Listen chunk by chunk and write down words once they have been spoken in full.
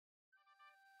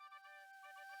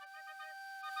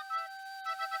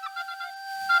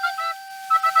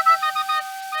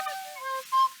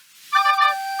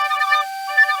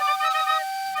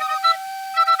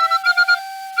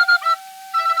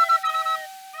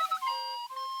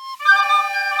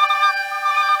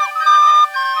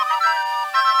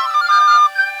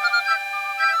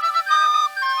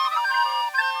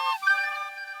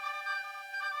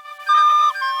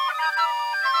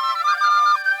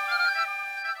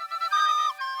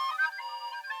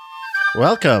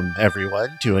Welcome,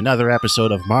 everyone, to another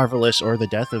episode of Marvelous or the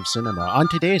Death of Cinema. On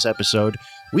today's episode,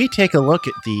 we take a look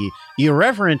at the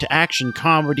irreverent action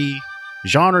comedy,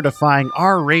 genre-defying,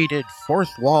 R-rated,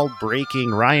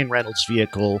 fourth-wall-breaking Ryan Reynolds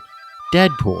vehicle,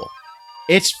 Deadpool.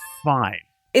 It's fine.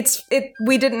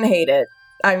 We didn't hate it.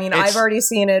 I mean, I've already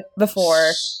seen it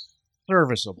before.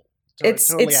 Serviceable.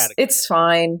 Totally adequate. It's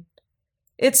fine.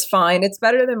 It's fine. It's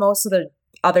better than most of the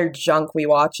other junk we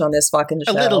watch on this fucking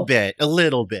show. A little bit,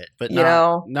 but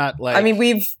not like. I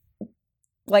mean,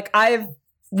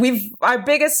 our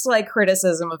biggest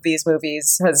criticism of these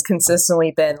movies has consistently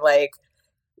been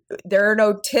there are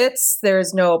no tits,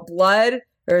 there's no blood,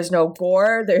 there's no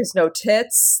gore, there's no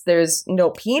tits, there's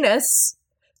no penis.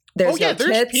 There's there's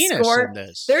tits, penis gore. In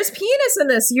this. There's penis in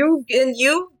this. You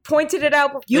pointed it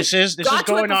out. This is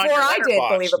going on your I did,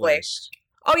 believably. List.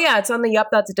 Oh yeah, it's on the Yup,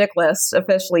 That's a Dick list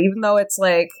officially. Even though it's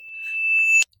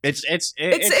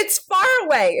it's far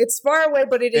away. It's far away,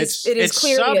 but it is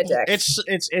clearly a dick.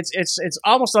 It's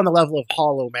almost on the level of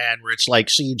Hollow Man, where it's like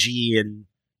CG and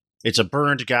it's a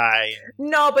burned guy.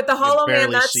 No, but the Hollow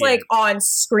Man, that's on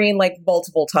screen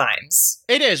multiple times.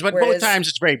 It is, but both times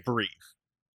it's very brief.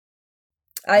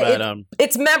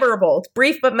 It's memorable. It's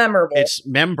brief but memorable. It's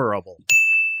memorable.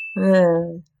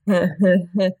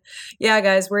 Yeah,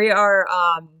 guys, we are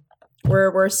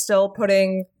we're still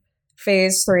putting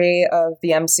Phase 3 of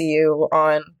the MCU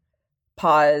on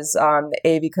pause.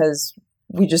 A, because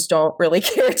we just don't really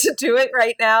care to do it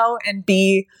right now, and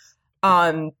B,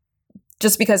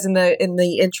 just because in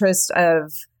the interest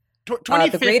of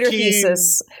the greater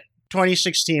thesis.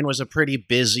 2016 was a pretty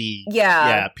busy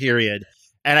period.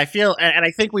 And I feel, and I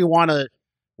think we want to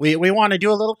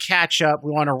do a little catch up.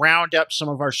 We want to round up some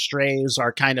of our strays,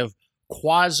 our kind of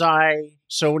quasi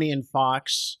Sony and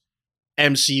Fox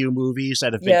MCU movies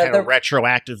that have been kind of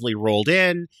retroactively rolled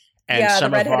in, and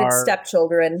some the redheaded of our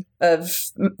stepchildren of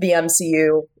the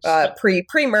MCU,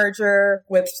 pre-merger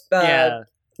with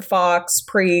Fox,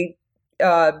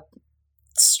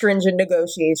 stringent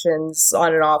negotiations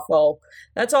on and off. Well,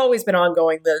 that's always been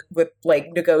ongoing with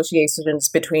negotiations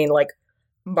between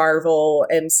Marvel,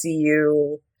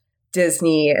 MCU,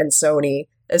 Disney, and Sony,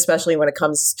 especially when it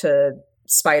comes to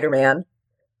Spider-Man.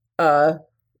 This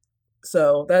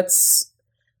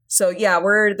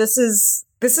is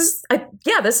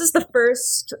the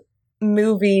first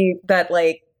movie that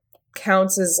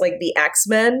counts as the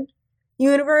X-Men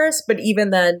universe, but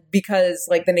even then, because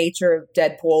the nature of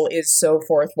Deadpool is so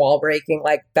fourth wall breaking,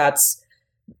 that's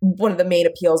one of the main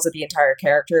appeals of the entire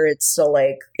character. It's still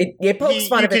it pokes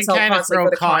fun of itself constantly for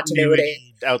the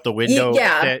continuity out the window.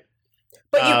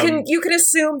 But you can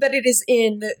assume that it is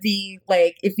in the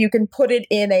if you can put it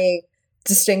in a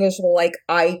distinguishable IP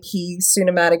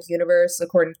cinematic universe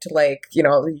according to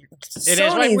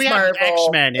Sony's we Marvel. Have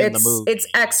X-Men in the movie. It's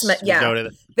X-Men. Yeah,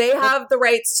 they have the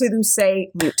rights to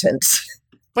say mutant.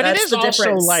 But it is also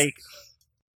difference.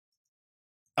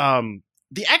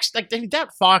 That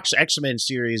Fox X-Men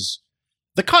series,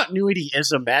 the continuity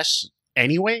is a mess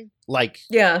anyway.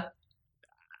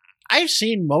 I've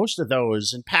seen most of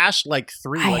those and past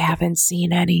 3. I haven't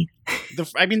seen any.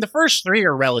 The first 3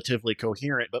 are relatively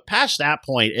coherent, but past that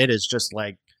point, it is just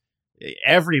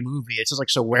every movie. It's just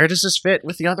so where does this fit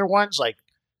with the other ones?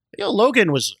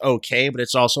 Logan was okay, but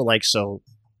it's also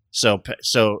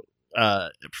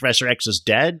Professor X is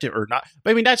dead or not.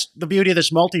 But I mean, that's the beauty of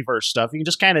this multiverse stuff. You can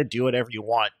just kind of do whatever you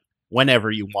want, whenever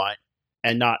you want,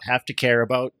 and not have to care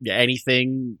about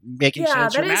anything making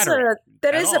sense or mattering.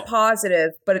 That is a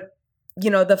positive, but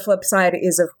the flip side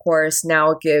is, of course,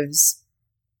 now it gives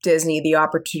Disney the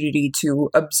opportunity to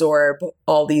absorb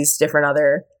all these different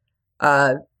other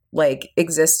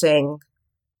existing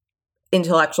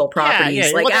intellectual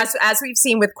properties. As we've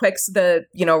seen with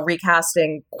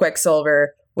recasting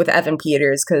Quicksilver with Evan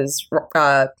Peters, because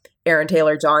Aaron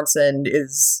Taylor Johnson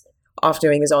is off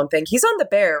doing his own thing. He's on The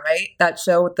Bear, right? That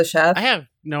show with the chef. I have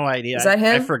no idea. Is that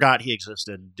him? I forgot he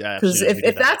existed. Because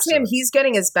if that's him, he's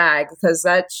getting his bag, because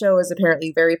that show is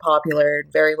apparently very popular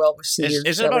and very well received.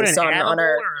 Is it about an animal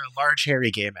or a large hairy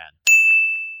gay man?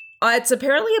 It's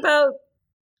apparently about...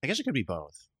 I guess it could be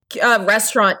both.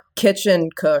 Restaurant kitchen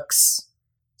cooks.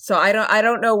 So I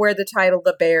don't know where the title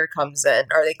The Bear comes in.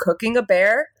 Are they cooking a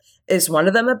bear? Is one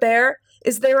of them a bear?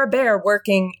 Is there a bear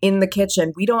working in the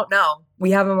kitchen? We don't know.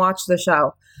 We haven't watched the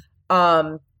show.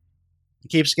 He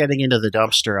keeps getting into the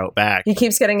dumpster out back. He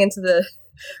keeps getting into the...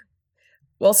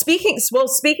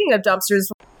 Speaking of dumpsters...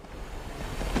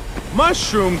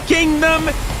 Mushroom Kingdom,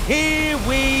 here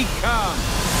we come!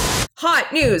 Hot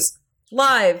news!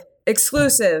 Live!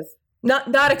 Exclusive!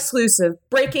 Not exclusive.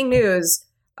 Breaking news.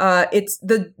 It's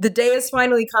the day has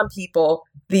finally come, people.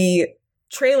 The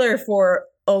trailer for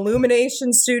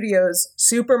Illumination Studios'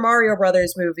 Super Mario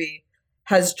Brothers movie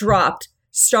has dropped,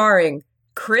 starring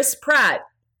Chris Pratt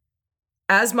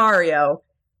as Mario,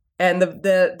 and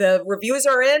the reviews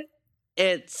are in.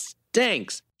 It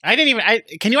stinks.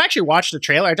 Can you actually watch the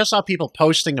trailer? I just saw people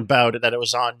posting about it, that it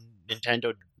was on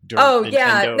Nintendo.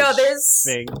 There's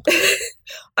thing.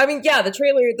 I mean, yeah, the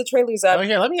trailer's up. Oh,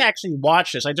 yeah, let me actually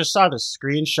watch this. I just saw the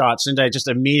screenshots and I just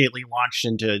immediately launched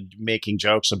into making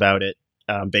jokes about it,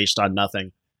 based on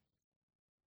nothing.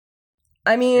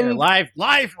 I mean, yeah,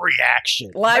 live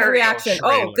reaction.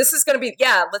 Oh, this is gonna be,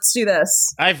 let's do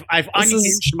this. I've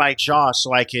unhinged my jaw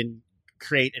so I can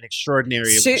create an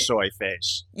extraordinary soy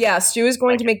face. Yeah, Stu is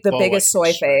going to make the biggest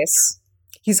soy face.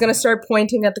 He's going to start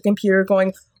pointing at the computer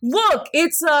going, look,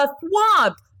 it's a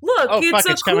thwomp. Look,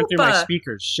 it's coming through my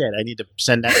speakers. Shit, I need to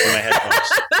send that through my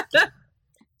headphones.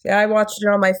 Yeah, I watched it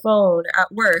on my phone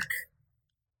at work,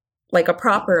 like a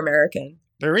proper American.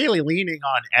 They're really leaning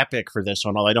on Epic for this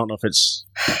one, although I don't know if it's...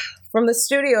 From the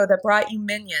studio that brought you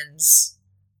Minions.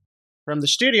 From the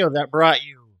studio that brought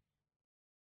you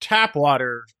tap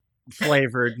water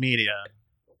flavored media.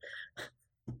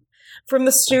 From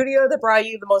the studio that brought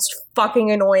you the most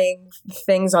fucking annoying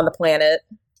things on the planet.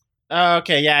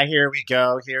 Okay, yeah, here we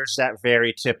go. Here's that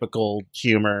very typical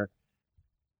humor.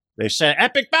 They said,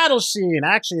 epic battle scene!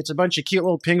 Actually, it's a bunch of cute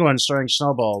little penguins throwing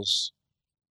snowballs.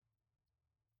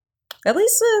 At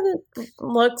least it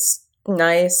looks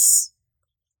nice.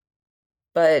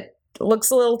 But it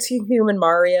looks a little too human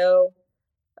Mario.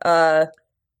 Yeah,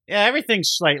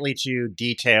 everything's slightly too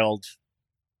detailed.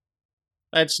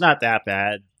 It's not that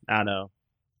bad. I don't know.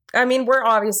 I mean, we're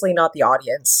obviously not the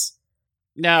audience.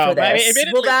 No, but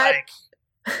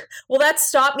will that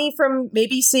stop me from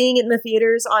maybe seeing it in the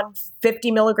theaters on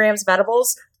 50 milligrams of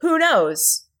edibles? Who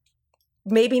knows?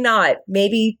 Maybe not.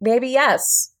 Maybe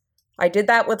yes. I did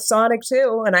that with Sonic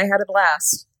 2, and I had a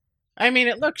blast. I mean,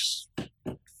 it looks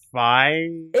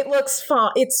fine. It looks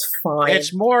fine. It's fine.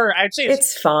 It's more, I'd say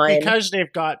it's fine. Because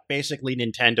they've got basically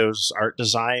Nintendo's art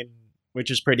design,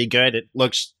 which is pretty good. It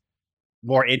looks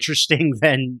more interesting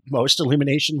than most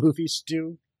Illumination movies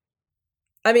do.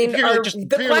 I mean, the question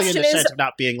in the sense of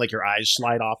not being like your eyes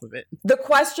slide off of it. The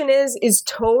question is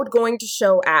Toad going to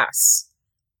show ass?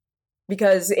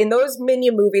 Because in those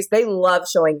Minion movies, they love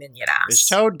showing Minion ass. Is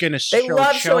Toad going to show? They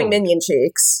love showing Minion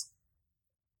cheeks.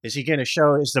 Is he going to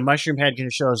show? Is the mushroom head going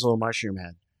to show his little mushroom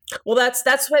head? Well,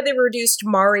 that's why they reduced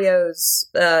Mario's.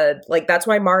 That's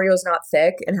why Mario's not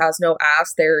thick and has no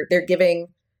ass. They're giving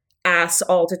ass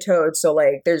all to Toad. So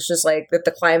there's just at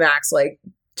the climax,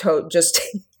 Toad just.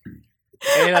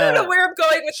 I don't know where I'm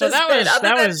going with this bit,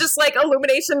 other than just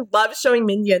Illumination loves showing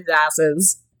Minions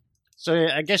asses. So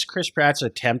I guess Chris Pratt's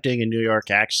attempting a New York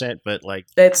accent, but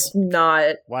it's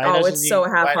not. It's so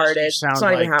half-hearted. It's not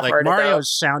even half-hearted.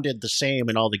 Mario's sounded the same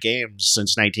in all the games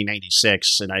since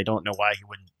 1996, and I don't know why he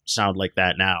wouldn't sound like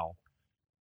that now.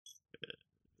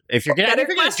 If you're gonna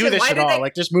do this at all,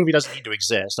 this movie doesn't need to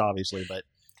exist, obviously, but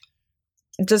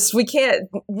we can't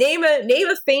name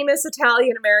a famous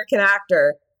Italian American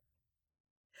actor.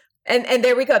 And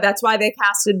there we go. That's why they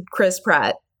casted Chris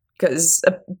Pratt, because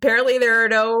apparently there are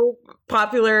no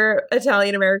popular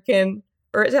Italian American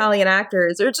or Italian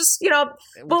actors, or just they should have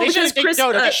cast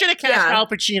Al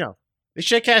Pacino. They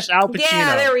should have cast Al Pacino.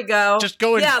 Yeah, there we go. Just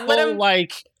go in full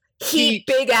heat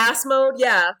big ass mode.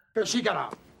 Yeah, she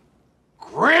got a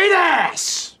great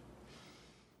ass,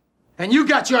 and you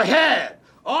got your head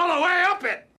all the way up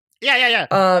it. Yeah.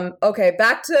 Okay,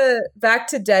 back to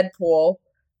Deadpool.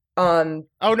 Oh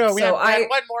no, we have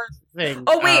one more thing.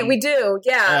 Oh wait, we do.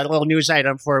 Yeah, a little news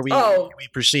item before we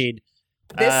proceed.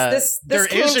 This there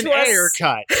is an air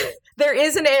cut. There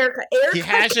is an air cut. He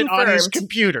has it on his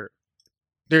computer.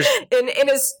 There's in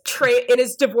his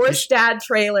divorced dad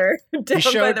trailer down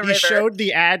by the river. He showed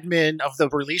the admin of the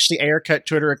Release the Air Cut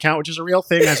Twitter account, which is a real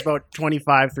thing, has about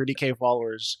 30K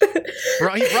followers. He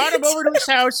brought him over to his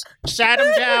house, sat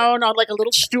him down on a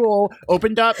little stool,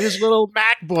 opened up his little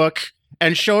MacBook,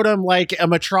 and showed him a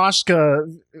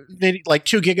Matroska, 2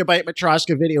 gigabyte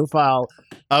Matroska video file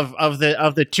of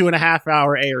the 2.5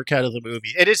 hour air cut of the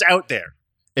movie. It is out there.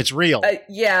 It's real.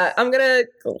 Yeah,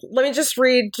 let me just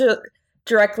read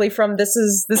directly from this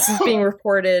is being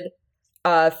reported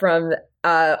from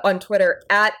on Twitter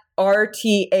at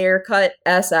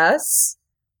RTAircutSS.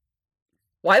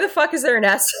 Why the fuck is there an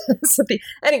S?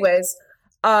 Anyways,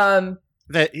 the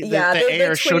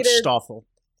air Schutzstaffel.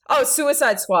 Oh,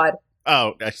 Suicide Squad.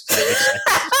 Oh, that's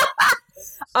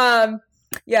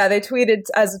yeah, they tweeted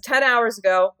as of 10 hours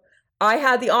ago, I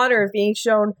had the honor of being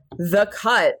shown The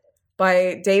Cut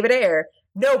by David Ayer.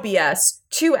 No BS.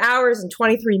 2 hours and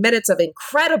 23 minutes of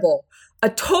incredible, a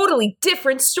totally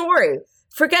different story.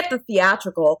 Forget the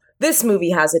theatrical. This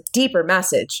movie has a deeper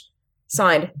message.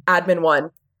 Signed, Admin 1.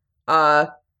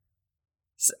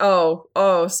 So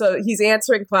he's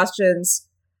answering questions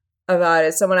about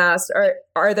it. Someone asked,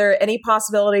 are there any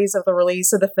possibilities of the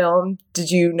release of the film?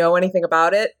 Did you know anything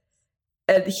about it?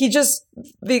 And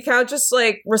the account just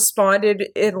like responded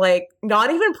in like not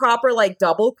even proper like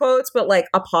double quotes, but like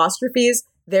apostrophes.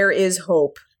 There is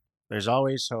hope. There's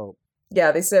always hope.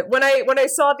 Yeah, they said when I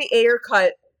saw the Ayer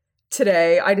cut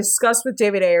today, I discussed with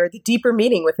David Ayer the deeper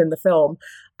meaning within the film.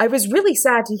 I was really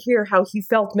sad to hear how he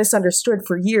felt misunderstood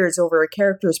for years over a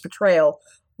character's portrayal.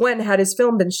 When, had his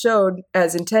film been showed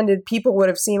as intended, people would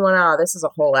have seen one. This is a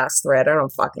whole ass thread. I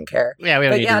don't fucking care. Yeah, we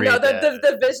don't need to read that.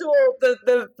 The visual,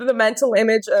 the mental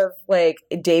image of like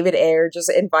David Ayer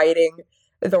just inviting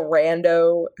the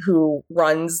rando who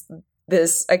runs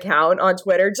this account on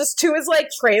Twitter just to his like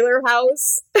trailer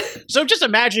house. So just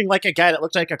imagine like a guy that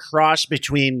looks like a cross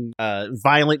between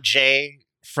Violent J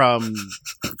from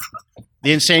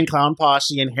the Insane Clown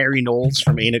Posse and Harry Knowles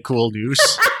from Ain't It Cool News.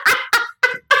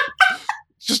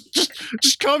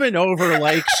 just coming over,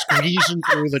 like squeezing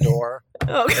through the door.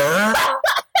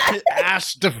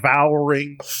 Ass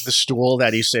devouring the stool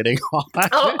that he's sitting on.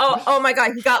 Oh my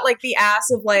god, he got like the ass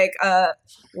of like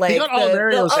he got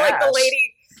Mario's ass. Like the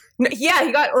lady. Yeah,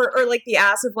 he got or like the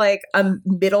ass of like a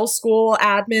middle school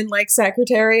admin like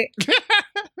secretary.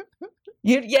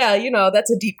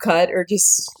 That's a deep cut or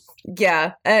just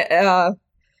yeah. So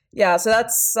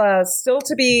that's still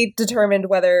to be determined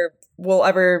whether we'll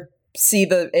ever see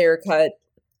the Ayer cut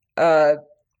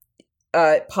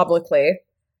publicly.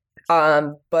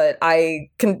 But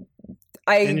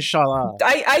Inshallah.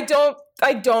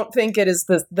 I don't think it is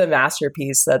the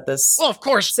masterpiece that this. Well, of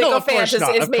course, sycophant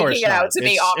is making it out to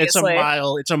be. Obviously,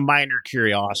 it's a minor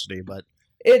curiosity, but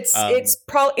it's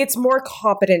more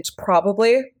competent,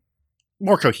 probably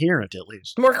more coherent, at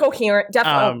least. More coherent,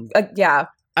 definitely. Yeah.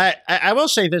 I will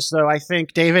say this though. I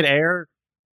think David Ayer,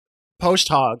 post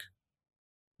Hog,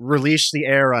 released the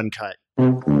Ayer uncut.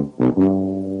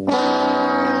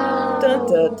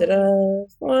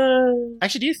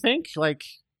 Actually, do you think like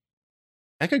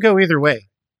that could go either way?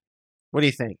 What do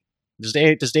you think? Does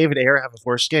David Ayer have a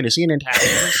foreskin? Is he an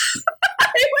antagonist?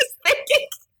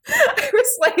 I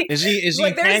was like, is he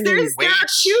like, hanging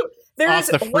weights off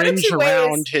the fringe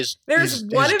around his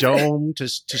dome to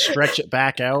stretch it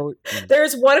back out?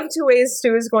 There's one of two ways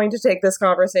Stu is going to take this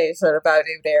conversation about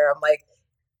David Ayer. I'm like,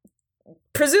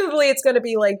 presumably it's going to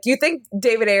be like, do you think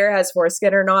David Ayer has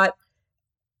foreskin or not?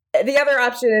 The other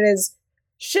option is,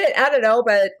 shit, I don't know,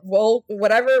 but well,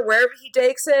 wherever he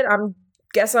takes it,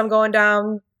 guess I'm going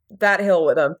down that hill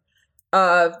with him.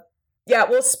 Yeah,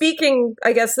 well,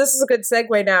 I guess this is a good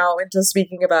segue now into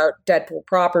speaking about Deadpool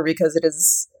proper, because it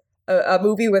is a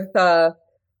movie with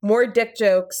more dick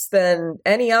jokes than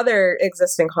any other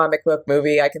existing comic book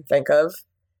movie I can think of.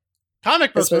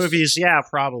 Comic book movies, yeah,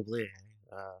 probably.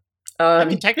 I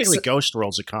mean, technically, Ghost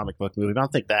World's a comic book movie, but I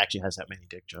don't think that actually has that many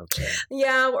dick jokes.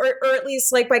 Yeah, or at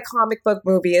least, like, by comic book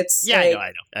movie, it's yeah,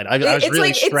 like, I know. I was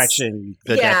really stretching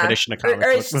the definition of comic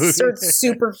book movie. Sort of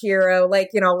superhero,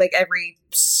 like, like every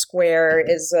square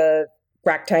is a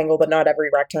rectangle, but not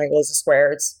every rectangle is a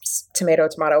square. It's tomato,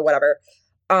 whatever.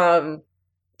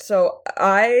 So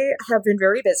I have been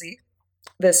very busy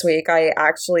this week. I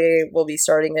actually will be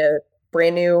starting a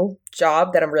brand new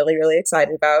job that I'm really, really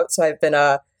excited about. So I've been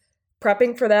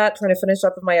prepping for that, trying to finish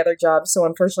up with my other jobs. So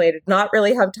unfortunately, I did not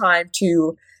really have time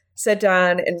to sit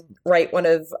down and write one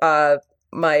of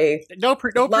my no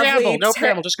preamble.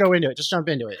 Just go into it. Just jump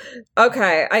into it.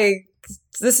 Okay,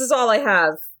 this is all I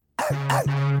have.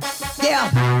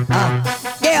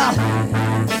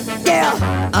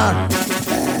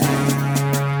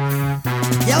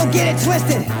 Yo, get it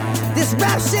twisted. This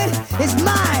rap shit is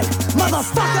mine,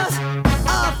 motherfucker.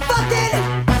 Fucking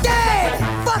game.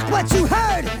 Fuck what you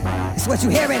heard. It's what you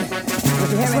hearing.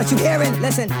 It's what you hearing.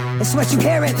 Listen. It's what you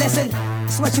hearing. Listen.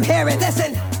 It's what you hearing.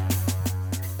 Listen.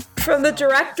 From the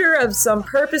director of some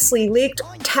purposely leaked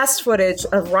test footage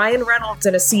of Ryan Reynolds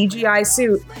in a CGI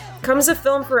suit comes a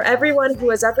film for everyone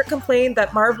who has ever complained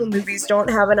that Marvel movies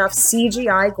don't have enough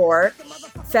CGI gore,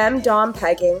 femme-dom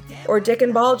pegging, or dick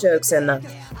and ball jokes in them.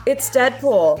 It's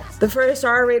Deadpool, the first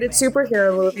R-rated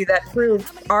superhero movie that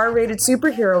proved R-rated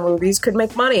superhero movies could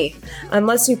make money,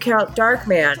 unless you count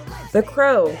Darkman, The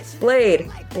Crow, Blade,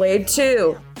 Blade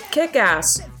 2,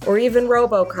 Kick-Ass, or even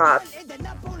RoboCop.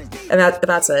 And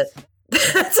that's it.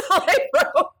 That's all I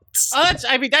wrote. That's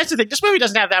the thing. This movie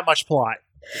doesn't have that much plot.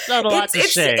 It's not a lot to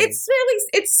say.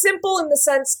 It's simple in the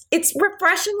sense, it's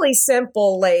refreshingly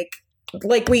simple. Like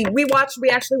we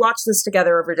actually watched this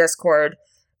together over Discord.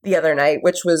 the other night,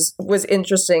 which was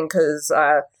interesting because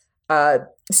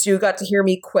Stu got to hear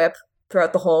me quip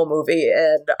throughout the whole movie,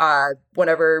 and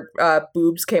whenever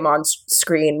boobs came on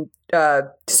screen,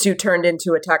 Stu turned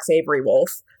into a Tex Avery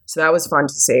wolf. So that was fun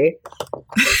to see.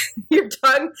 your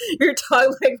tongue,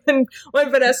 like when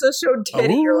Vanessa showed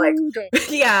titty, you're like,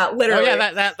 yeah, literally. Oh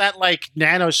yeah, that like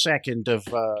nanosecond of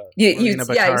you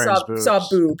saw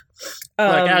boob.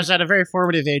 Like I was at a very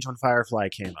formative age when Firefly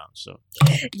came out. So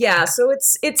yeah, so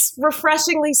it's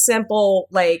refreshingly simple,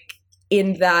 like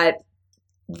in that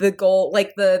the goal,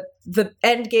 like the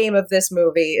end game of this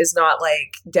movie is not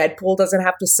like Deadpool doesn't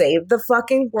have to save the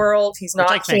fucking world. He's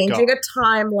not changing a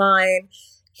timeline.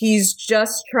 He's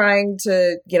just trying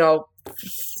to,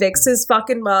 fix his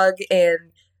fucking mug and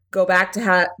go back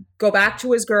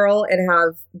to his girl and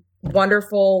have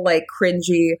wonderful, like,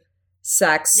 cringy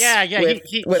sex. Yeah.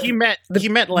 He met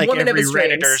like every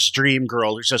Redditor's dream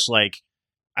girl who's just like,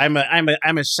 I'm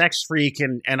a sex freak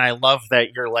and I love that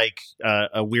you're like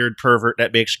a weird pervert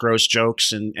that makes gross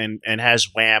jokes and has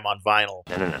Wham on vinyl.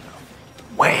 No.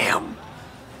 Wham!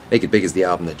 Make It Big is the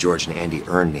album that George and Andy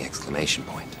earned the exclamation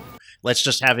point. Let's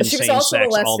just have insane sex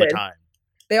molested all the time.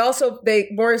 They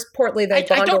more importantly, they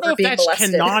bond over being molested. I don't know if that's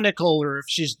canonical or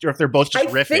if they're both just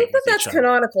riffing. I think that's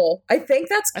canonical. I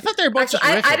thought they were both just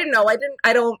riffing. I didn't know.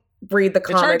 I don't read the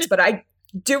comics, but I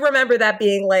do remember that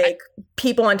being like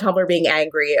people on Tumblr being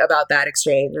angry about that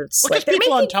exchange. It's like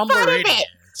people on Tumblr are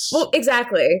idiots. Well,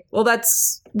 exactly. Well,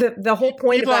 that's the whole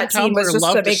point people of that scene was just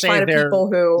to make fun of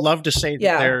people who love to say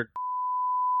that they're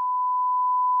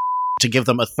to give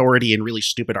them authority in really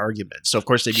stupid arguments. So of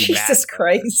course they'd be mad. Jesus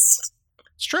Christ.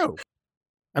 It's true.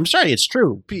 I'm sorry, it's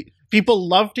true. People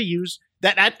love to use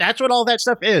that. That's what all that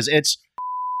stuff is. It's.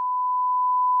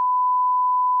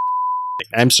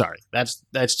 I'm sorry. That's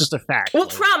just a fact. Well,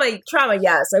 trauma.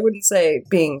 Yes, I wouldn't say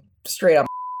being straight up.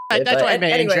 That's what I mean.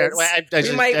 Anyways,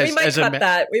 we might cut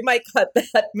that. We might cut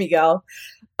that, Miguel.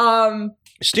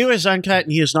 Stu is uncut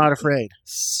and he is not afraid.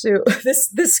 Stu,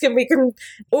 this could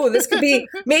be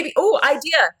maybe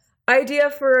idea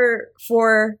for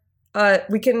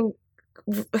we can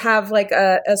have like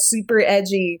a super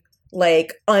edgy,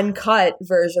 like uncut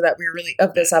version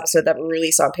of this episode that we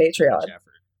release on Patreon.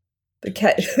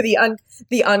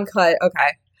 The uncut.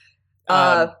 Okay.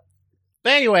 But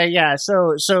anyway, yeah.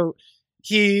 So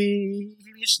he's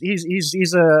a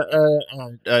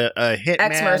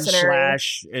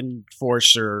hitman /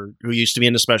 enforcer who used to be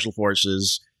in the special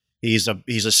forces. He's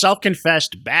a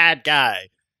self-confessed bad guy,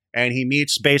 and he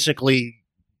meets basically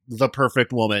the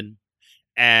perfect woman.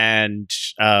 And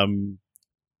then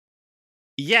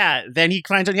he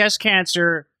finds out he has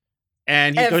cancer,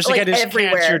 and he goes to get his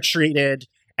cancer treated.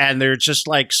 And they're just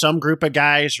like some group of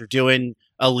guys are doing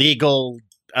illegal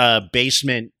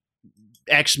basement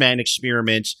X-Men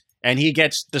experiments, and he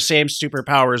gets the same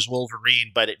superpower as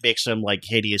Wolverine, but it makes him like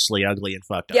hideously ugly and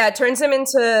fucked up. Yeah, it turns him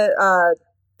into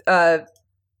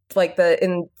like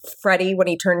in Freddy when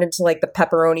he turned into like the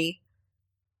pepperoni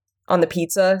on the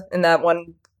pizza in that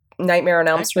one Nightmare on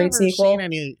Elm Street sequel.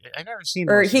 I've never seen.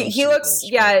 Or he looks.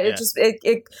 Yeah,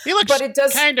 he looks. But it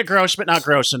does kind of gross, but not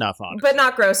gross enough on it. But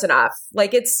not gross enough.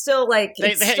 Like it's still like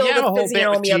they have a whole bit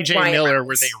with T.J. Miller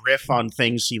where they riff on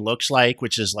things he looks like,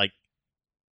 which is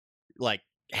like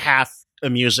half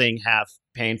amusing, half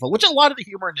painful. Which a lot of the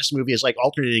humor in this movie is like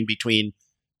alternating between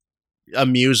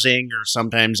amusing or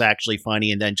sometimes actually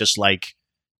funny, and then just like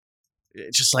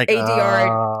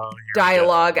ADR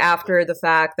dialogue after the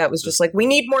fact that was just like, we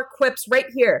need more quips right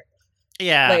here.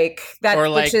 Yeah. Like that, or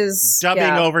like which is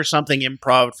dubbing over something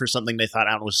improv for something they thought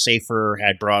was safer,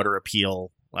 had broader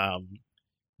appeal.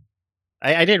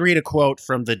 I did read a quote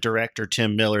from the director,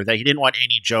 Tim Miller, that he didn't want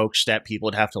any jokes that people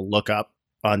would have to look up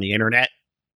on the internet.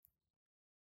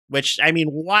 Which, I mean,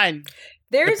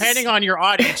 depending on your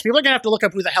audience, people are going to have to look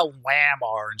up who the hell Wham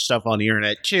are and stuff on the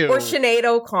internet, too. Or Sinead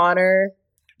O'Connor,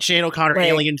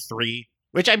 Alien 3,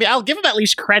 which I mean, I'll give him at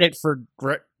least credit for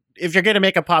if you're going to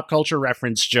make a pop culture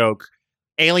reference joke.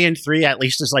 Alien 3 at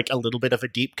least is like a little bit of a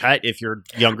deep cut if you're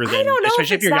younger than,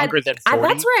 especially if you're younger than 40.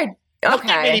 That's right. Okay. Not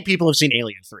that many people have seen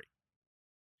Alien 3.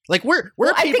 Like we're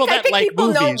people that like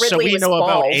movies, so we know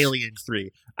about Alien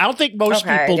 3. I don't think most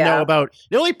people know about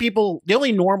the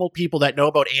only normal people that know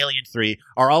about Alien 3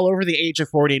 are all over the age of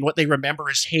 40, and what they remember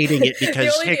is hating it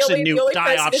because Hicks and Newt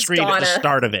die off screen at the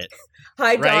start of it.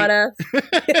 Hi, Donna.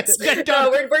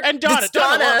 And Donna.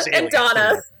 Donna.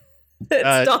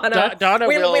 It's Donna. Donna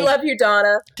we love you,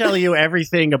 Donna. Tell you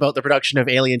everything about the production of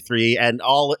Alien 3 and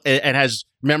has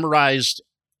memorized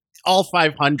all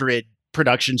 500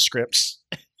 production scripts.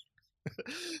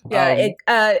 Yeah,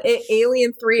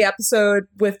 Alien 3 episode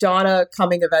with Donna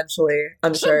coming eventually,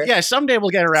 I'm sure. Yeah, someday we'll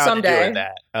get around to doing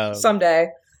that. Someday.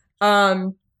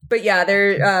 But yeah,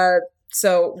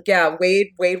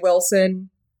 Wade Wilson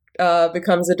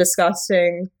becomes a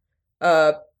disgusting,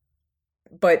 but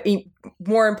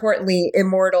more importantly,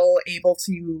 immortal, able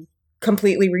to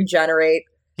completely regenerate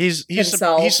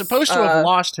himself. He's supposed to have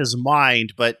lost his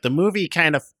mind, but the movie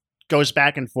kind of goes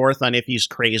back and forth on if he's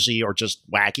crazy or just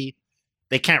wacky.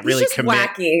 They can't really commit.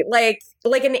 Wacky, like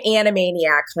an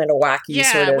Animaniac kind of wacky.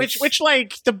 Yeah, sort of. which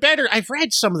like the better. I've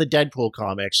read some of the Deadpool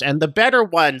comics, and the better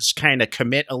ones kind of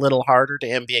commit a little harder to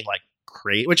him being like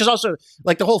crazy. Which is also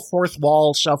like the whole fourth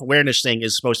wall self-awareness thing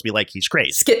is supposed to be like he's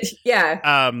crazy.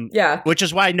 Yeah. Which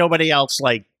is why nobody else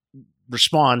like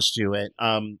responds to it.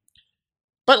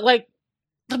 But like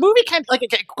the movie kind of like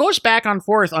it goes back and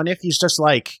forth on if he's just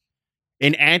like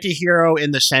an anti-hero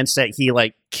in the sense that he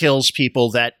like kills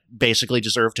people that basically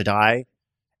deserve to die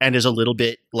and is a little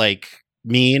bit like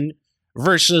mean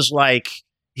versus like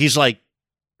he's like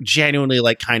genuinely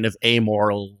like kind of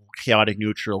amoral, chaotic,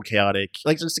 neutral, chaotic.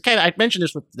 Like it's the kind of, I mentioned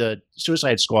this with the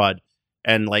Suicide Squad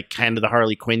and like kind of the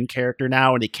Harley Quinn character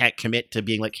now, and they can't commit to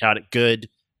being like chaotic good,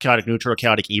 chaotic neutral,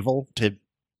 chaotic evil to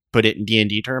put it in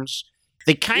D&D terms.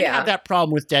 They kind of have that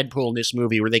problem with Deadpool in this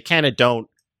movie where they kind of don't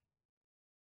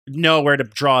know where to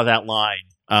draw that line.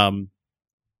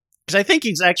 Because I think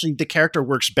he's actually, the character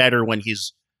works better when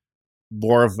he's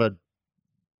more of a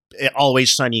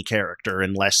always sunny character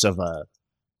and less of a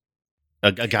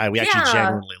guy we actually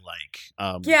genuinely like.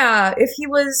 If he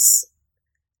was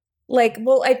like,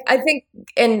 well, I think,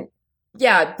 and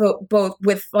yeah, both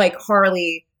with like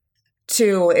Harley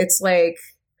too, it's like,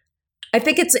 I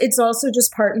think it's also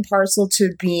just part and parcel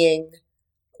to being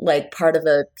like part of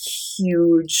a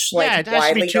huge, like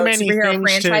widely known superhero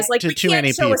franchise. Like we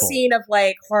can't show a scene of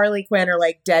like Harley Quinn or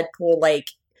like Deadpool like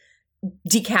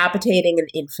decapitating an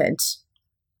infant.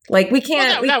 Like we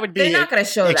can't. That would be they're not going to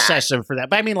show excessive for that.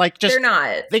 But I mean, like, just they're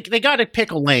not. They got to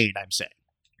pick a lane. I'm saying.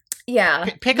 Yeah,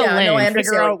 pick a lane.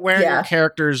 Figure out where your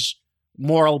character's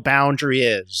moral boundary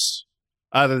is,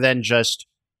 other than just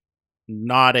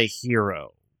not a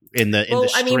hero. In the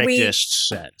strictest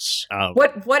sense.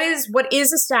 What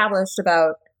is established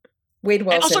about Wade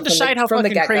Wilson? And also decide how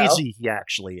fucking crazy he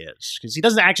actually is, because he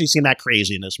doesn't actually seem that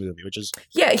crazy in this movie, which is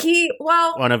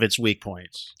one of its weak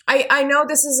points. I know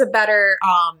this is a better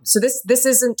so this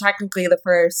isn't technically the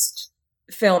first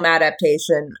film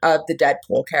adaptation of the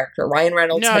Deadpool character. Ryan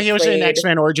Reynolds. No, he was in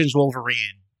X-Men Origins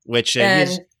Wolverine, which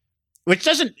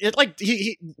doesn't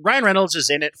Ryan Reynolds is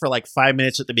in it for like 5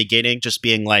 minutes at the beginning, just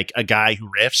being like a guy who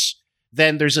riffs.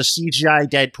 Then there's a CGI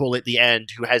Deadpool at the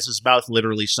end who has his mouth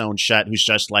literally sewn shut, who's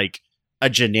just like a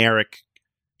generic.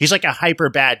 He's like a hyper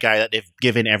bad guy that they've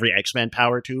given every X-Men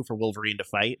power to for Wolverine to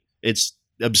fight. It's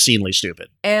obscenely stupid.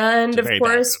 And of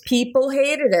course, people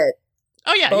hated it.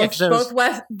 Oh yeah, both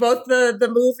the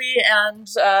movie and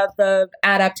the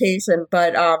adaptation.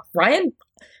 But Ryan,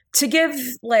 to give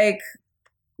like.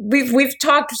 We've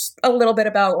talked a little bit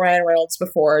about Ryan Reynolds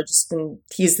before,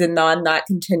 he's the non-that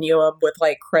continuum with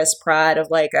like Chris Pratt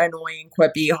of like annoying,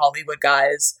 quippy Hollywood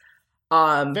guys.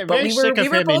 But we were sick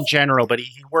of him in general, but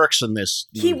he works in this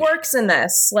movie. He works in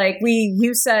this. Like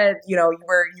you said, you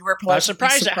were I was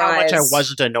surprised at how much I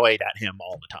wasn't annoyed at him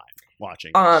all the time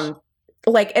watching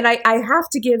this. And I have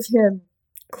to give him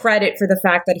credit for the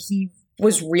fact that he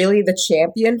was really the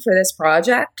champion for this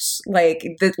project. A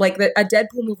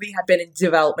Deadpool movie had been in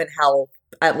development hell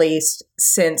at least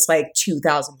since like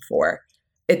 2004.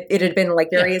 It had been like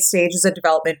various stages of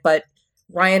development, but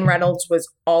Ryan Reynolds was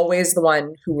always the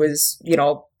one who was,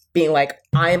 being like,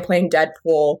 I am playing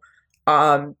Deadpool.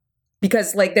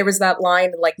 Because like there was that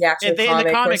line in like the actual comic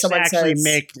the comics where someone actually says,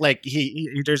 make like he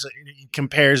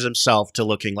compares himself to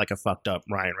looking like a fucked up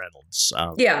Ryan Reynolds.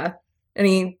 And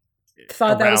he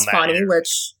thought that was funny,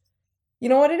 which you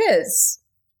know what it is.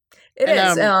 It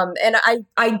is. And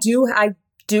I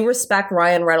do respect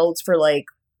Ryan Reynolds for like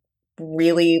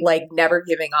really like never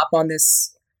giving up on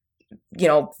this,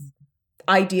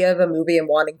 idea of a movie and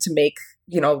wanting to make,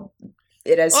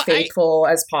 it as faithful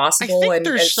as possible and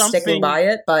sticking by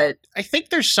it. But I think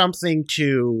there's something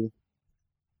to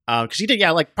because he did,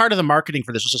 like part of the marketing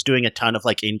for this was just doing a ton of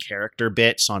like in character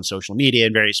bits on social media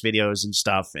and various videos and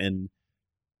stuff, and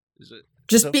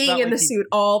just being in the suit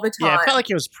all the time. Yeah, I felt like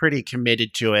he was pretty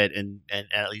committed to it and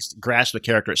at least grasped the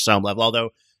character at some level. Although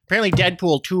apparently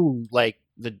Deadpool 2, like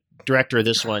the director of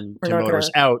this one, Tim Miller, was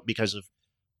out because of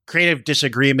creative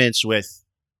disagreements with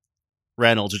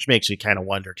Reynolds, which makes me kind of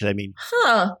wonder. Because I mean,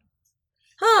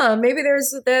 maybe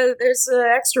there's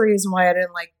an extra reason why I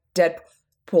didn't like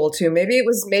Deadpool 2. Maybe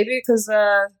because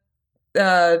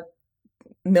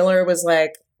Miller was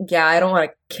like, yeah, I don't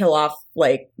want to kill off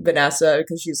like Vanessa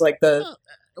because she's like the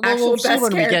actual we'll best see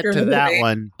when we get character to in the that movie.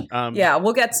 one. I'll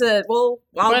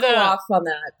go off on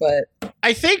that, but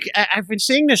I think I've been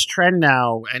seeing this trend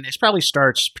now, and it probably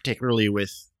starts particularly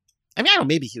with, I mean, I don't know,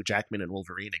 maybe Hugh Jackman and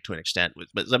Wolverine to an extent,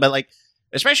 but like,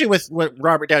 especially with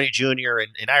Robert Downey Jr.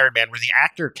 and Iron Man, where the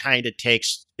actor kind of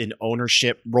takes an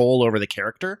ownership role over the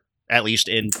character, at least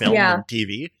in film and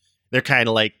TV. They're kind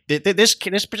of like, this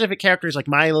specific character is like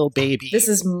my little baby. This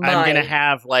is mine. I'm going to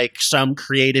have like some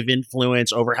creative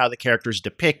influence over how the character's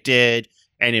depicted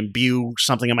and imbue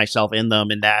something of myself in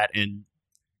them and that. And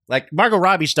like Margot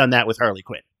Robbie's done that with Harley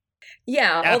Quinn.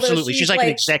 Yeah. Absolutely. She's like an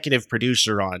executive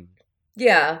producer on.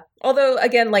 Yeah. Although,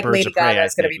 again, like Birds Lady Gaga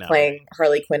is going to be playing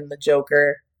Harley Quinn in the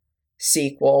Joker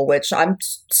sequel, which I'm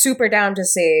super down to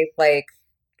see. Like,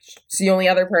 it's the only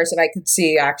other person I could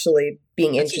see actually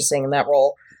being interesting in that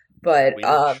role. But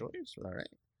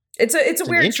it's a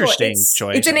weird interesting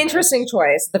choice. It's an interesting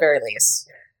choice at the very least.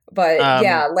 But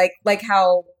yeah, like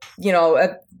how, you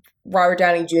know, Robert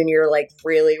Downey Jr. like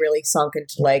really, really sunk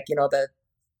into like, you know, the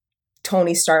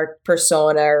Tony Stark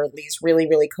persona, or at least really,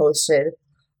 really coasted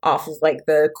off of like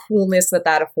the coolness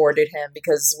that afforded him,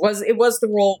 because it was the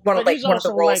role one of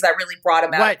the roles that really brought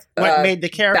him out. What made the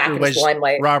character was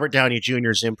limelight. Robert Downey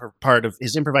Jr.'s part of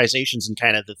his improvisations and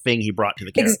kind of the thing he brought to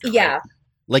the character. Yeah. Right?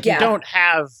 Like, you don't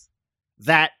have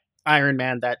that Iron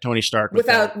Man, that Tony Stark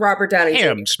without Robert Downey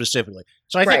Jr. specifically.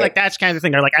 So I think like that's kind of the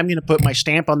thing. They're like, I'm going to put my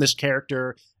stamp on this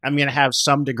character. I'm going to have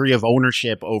some degree of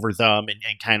ownership over them and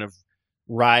kind of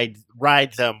ride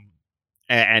them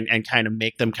and kind of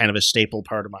make them kind of a staple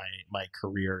part of my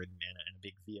career in a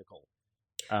big vehicle.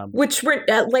 Which we're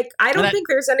like, I don't think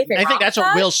there's anything wrong. I think that's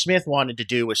what Will Smith wanted to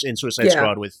do in Suicide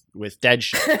Squad with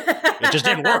Deadshot. It just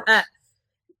didn't work.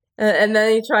 And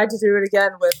then he tried to do it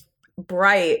again with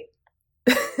Bright,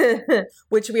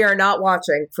 which we are not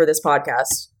watching for this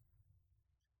podcast.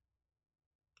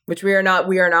 Which we are not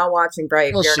watching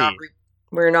Bright. We'll see.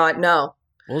 We're not. No.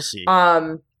 We'll see.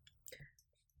 But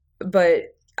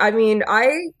I mean,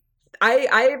 I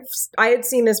had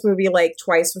seen this movie like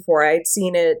twice before. I had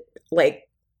seen it like,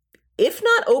 if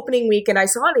not opening weekend, I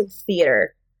saw it in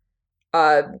theater.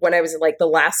 When I was in like the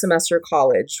last semester of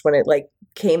college when it like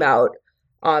came out.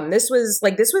 This was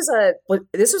like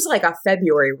a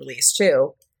February release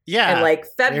too. Yeah, and like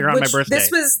on my birthday.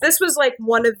 This was like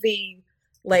one of the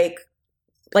like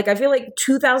I feel like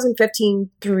 2015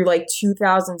 through like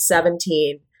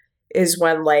 2017 is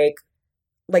when like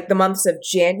the months of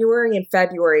January and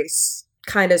February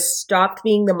kind of stopped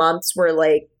being the months where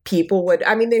like people would.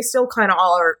 I mean, they still kind of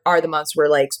all are the months where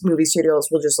like movie studios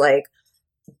will just like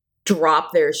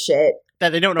drop their shit.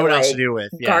 That they don't know what else to do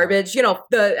with. Yeah. Garbage, you know,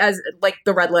 as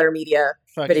the Red Letter Media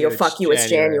video, fuck you, it's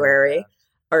January. Yeah.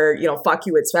 Or, you know, fuck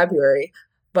you, it's February.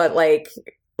 But like,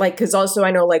 because also I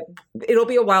know, like, it'll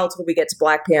be a while till we get to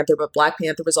Black Panther, but Black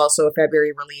Panther was also a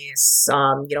February release.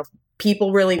 You know,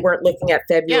 people really weren't looking at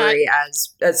February as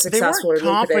successful. They weren't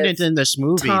confident in this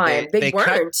movie. They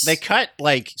weren't. They cut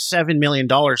like $7 million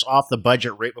off the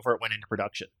budget right before it went into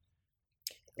production.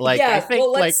 Like, yeah, I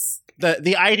think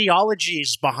the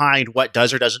ideologies behind what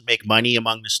does or doesn't make money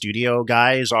among the studio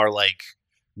guys are like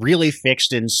really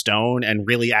fixed in stone and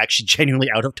really actually genuinely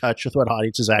out of touch with what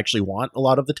audiences actually want a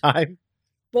lot of the time.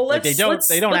 Well, they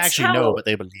don't actually know, but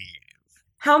they believe.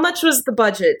 How much was the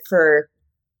budget for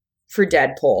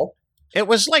Deadpool? It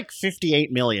was like $58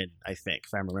 million, I think,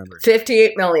 if I'm remembering.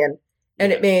 $58 million,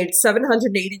 and it made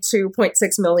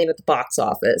 $782.6 million at the box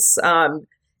office.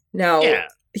 Now. Yeah.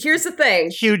 Here's the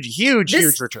thing. Huge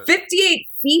return.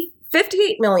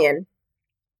 58 million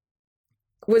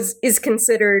is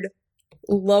considered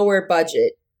lower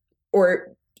budget,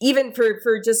 or even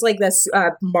for just like this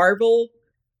Marvel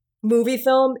movie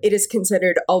film, it is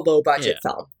considered a low budget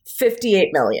film. 58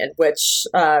 million, which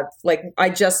like I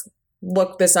just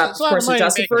looked this up. Of course,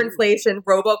 adjusted for inflation,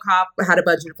 RoboCop had a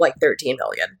budget of like 13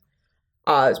 million.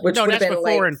 Which no, would that's have been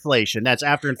before like, inflation. That's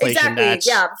after inflation.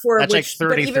 Exactly. That's like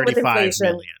 35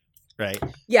 million. Right.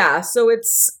 Yeah. So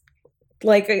it's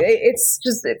like, it's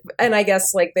just, and I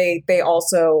guess like they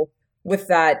also with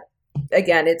that,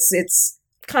 again, it's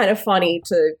kind of funny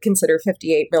to consider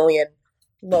 58 million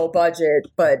low budget,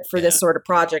 but for this sort of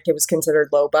project, it was considered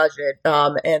low budget.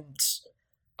 And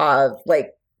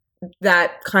like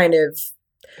that kind of,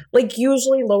 like,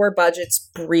 usually lower budgets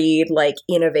breed like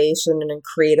innovation and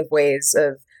creative ways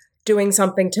of doing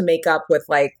something to make up with,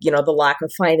 like, you know, the lack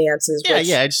of finances.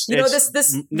 Yeah, it's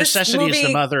necessity is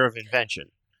the mother of invention.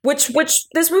 Which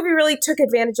this movie really took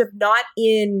advantage of, not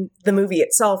in the movie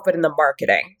itself, but in the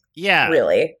marketing. Yeah,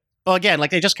 really. Well, again,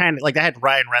 like they just kind of like they had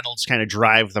Ryan Reynolds kind of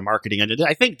drive the marketing, and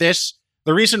I think the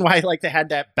reason why like they had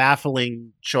that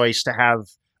baffling choice to have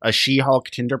a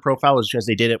She-Hulk Tinder profile is because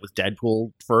they did it with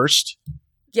Deadpool first.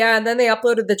 Yeah, and then they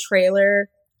uploaded the trailer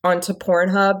onto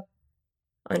Pornhub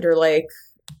under like,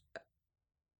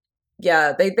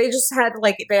 yeah, they just had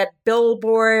like, they had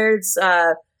billboards.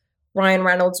 Ryan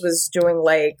Reynolds was doing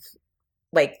like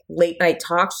late night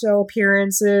talk show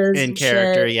appearances in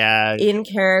character, shit. yeah, in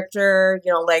character,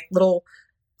 like little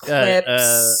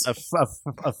clips.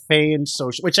 A feigned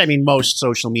social, which I mean, most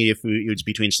social media feuds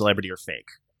between celebrity are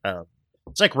fake.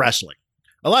 It's like wrestling.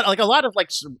 A lot of like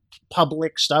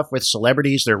public stuff with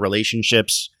celebrities, their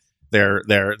relationships, their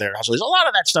hustles. A lot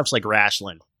of that stuff's like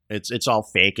wrestling. It's all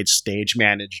fake. It's stage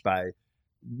managed by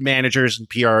managers and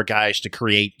PR guys to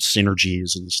create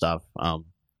synergies and stuff.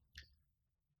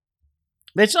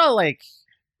 It's all like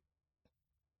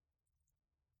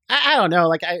I don't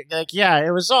know.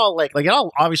 It was all like it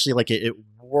all obviously like it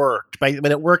worked, but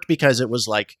it worked because it was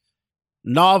like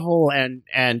novel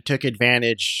and took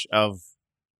advantage of.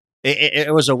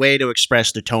 It was a way to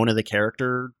express the tone of the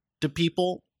character to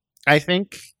people, I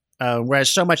think.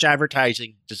 Whereas so much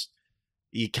advertising, just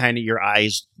your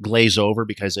eyes glaze over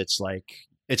because it's like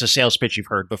it's a sales pitch you've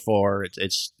heard before.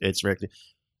 It's very,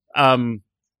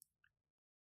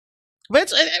 but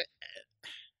it's.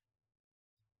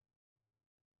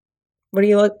 What do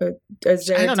you look? Is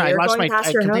there I don't know. I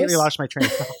completely lost my train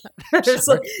of thought. You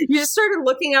just started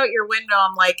looking out your window.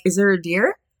 I'm like, is there a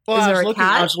deer? Well,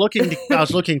 I was looking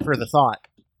for the thought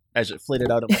as it flitted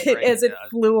out of my brain. As it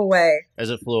flew away.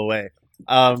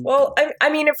 Well, I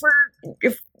mean, if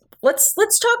let's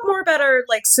talk more about our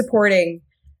like supporting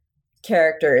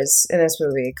characters in this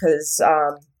movie because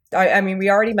I mean we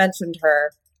already mentioned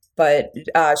her, but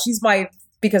she's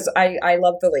because I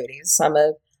love the ladies.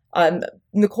 I'm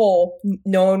Nicole,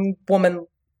 known woman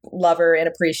lover and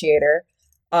appreciator.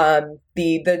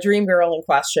 The dream girl in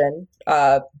question,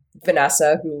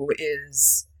 Vanessa, who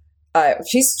is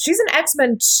she's an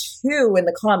X-Men too in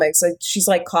the comics. Like she's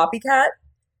like copycat.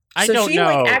 I don't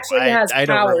know. Like actually has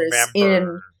powers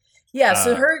in. Yeah,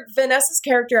 so Vanessa's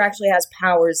character actually has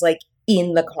powers like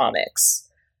in the comics.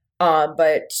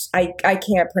 But I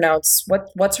can't pronounce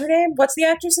what's her name? What's the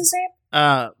actress's name?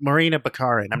 Marina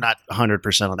Baccarin. I'm not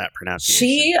 100% on that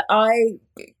pronunciation.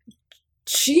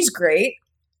 She's great.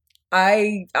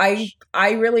 I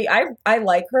really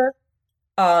like her.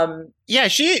 Yeah,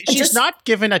 she's not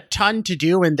given a ton to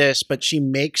do in this, but she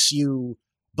makes you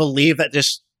believe that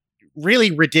this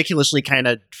really ridiculously kind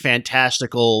of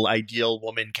fantastical ideal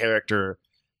woman character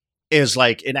is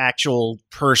like an actual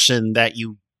person that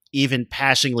you even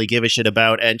passingly give a shit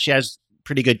about, and she has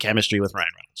pretty good chemistry with Ryan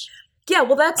Reynolds. Yeah,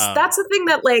 well, that's the thing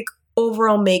that like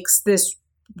overall makes this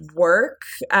work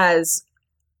as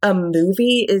a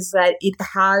movie is that it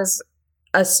has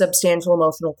a substantial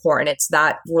emotional core, and it's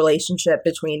that relationship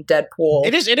between Deadpool.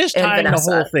 It is tying the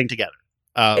whole thing together.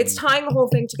 It's tying the whole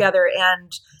thing together,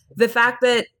 and the fact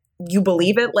that you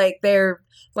believe it, like they're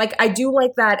like I do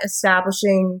like that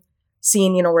establishing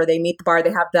scene, where they meet the bar,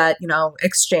 they have that,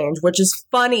 exchange, which is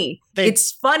funny.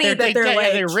 It's funny that they're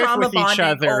like trauma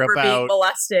bonding over being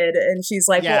molested, and she's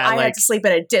like, "Well, I had to sleep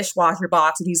in a dishwasher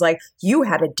box," and he's like, "You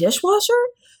had a dishwasher?"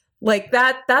 Like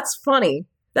that. That's funny.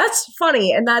 That's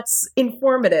funny, and that's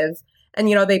informative. And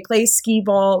they play skee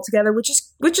ball together, which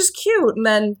is cute. And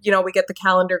then we get the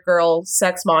Calendar Girl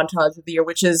sex montage of the year,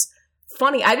 which is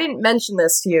funny. I didn't mention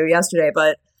this to you yesterday,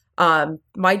 but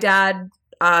my dad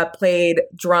played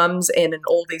drums in an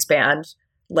oldies band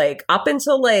like up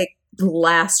until like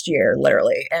last year,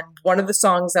 literally. And one of the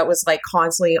songs that was like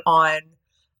constantly on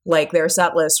like their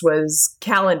set list was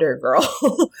Calendar Girl.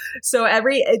 So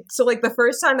like the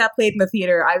first time that played in the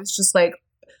theater, I was just like,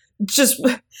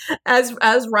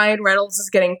 as Ryan Reynolds is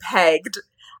getting pegged,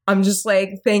 I'm just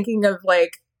like thinking of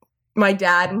like my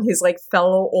dad and his like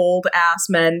fellow old ass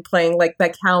men playing like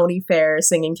the county fair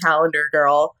singing Calendar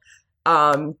Girl.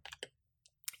 But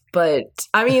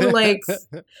I mean, like,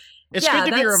 it's good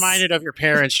to be reminded of your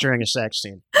parents during a sex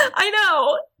scene.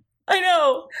 I know.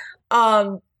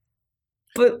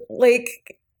 But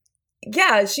like,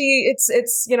 yeah,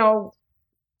 it's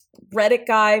Reddit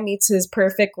guy meets his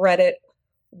perfect Reddit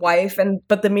wife,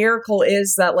 but the miracle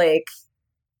is that like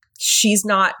she's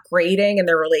not grating and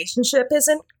their relationship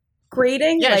isn't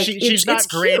grating. Yeah, like, she's not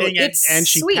grating, and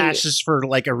she passes for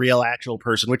like a real actual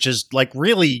person, which is like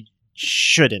really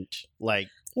shouldn't like.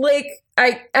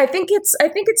 I think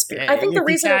the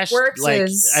reason it works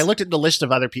is I looked at the list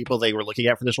of other people they were looking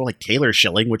at for this role, like Taylor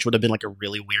Schilling, which would have been like a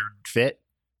really weird fit.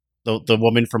 The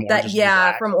woman from Orange is the New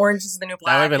Black. From Orange is the New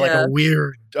Black. That would have been like a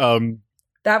weird.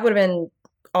 That would have been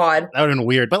odd. That would have been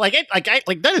weird. But like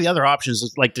none of the other options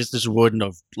is like this would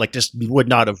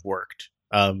not have worked.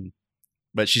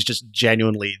 But she's just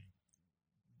genuinely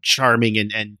charming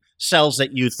and sells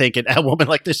that you think a woman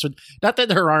like this would. Not that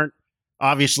there aren't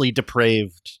obviously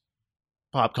depraved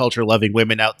pop culture loving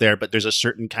women out there, but there's a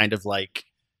certain kind of like.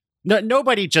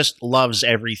 Nobody just loves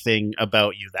everything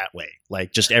about you that way.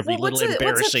 Like just every little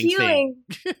embarrassing thing.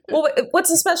 Well, what's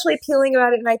especially appealing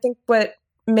about it, and I think what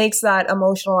makes that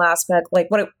emotional aspect, like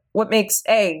what makes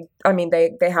they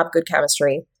have good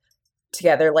chemistry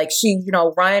together. Like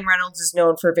Ryan Reynolds is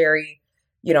known for very,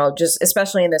 just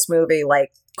especially in this movie,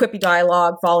 like quippy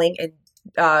dialogue, volleying,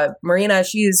 and Marina,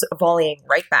 she's volleying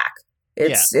right back.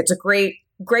 It's a great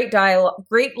dialogue,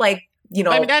 great like.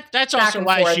 That's also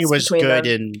why she was good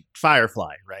in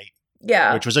Firefly, right?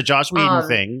 Yeah, which was a Joss Whedon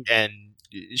thing, and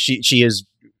she is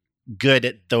good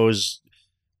at those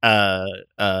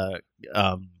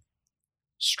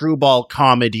screwball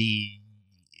comedy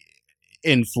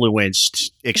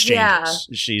influenced exchanges.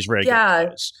 Yeah. She's very good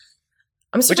at those.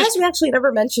 I'm surprised we actually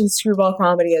never mentioned screwball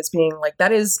comedy as being like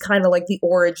that is kind of like the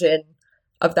origin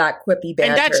of that quippy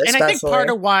banter. And I think part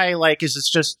of why is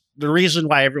it's just the reason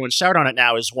why everyone's soured on it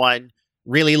now is one,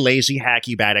 really lazy,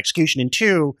 hacky, bad execution, and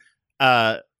two,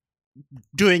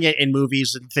 doing it in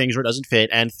movies and things where it doesn't fit,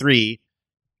 and three,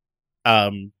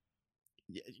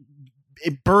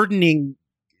 burdening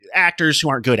actors who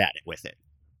aren't good at it with it.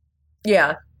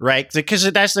 Yeah. Right? Because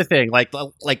that's the thing. Like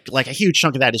a huge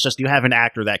chunk of that is just you have an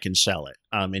actor that can sell it.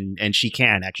 And she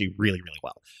can actually really, really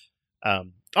well.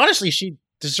 Honestly, she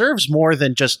deserves more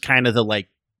than just kind of the like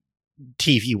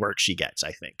TV work she gets,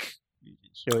 I think.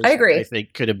 I agree. I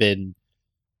think could have been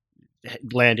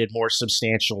landed more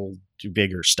substantial,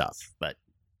 bigger stuff, but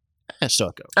so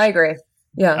it goes. I agree.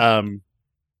 Yeah.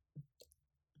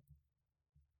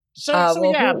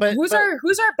 Who's our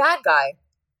bad guy?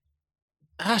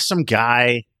 Some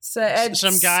guy. So Ed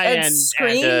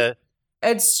Skrein.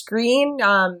 Ed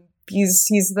Skrein. He's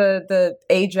the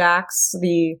Ajax.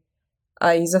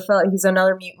 He's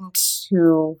another mutant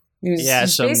who. He's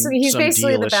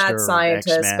basically the bad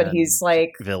scientist, X-Men but he's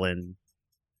like villain.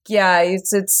 Yeah,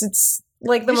 it's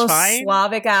like the most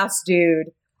Slavic ass dude.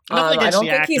 I don't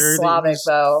think he's Slavic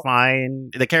though.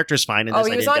 Fine, the character's fine in this.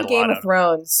 He was on Game of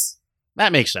Thrones.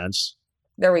 That makes sense.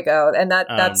 There we go, and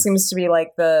that seems to be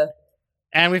like the.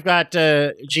 And we've got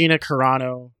Gina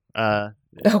Carano. Oh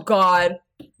God.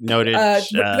 Noted.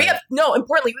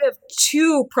 Importantly, we have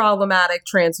two problematic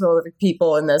transphobic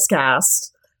people in this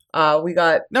cast. We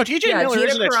got TJ Miller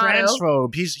isn't a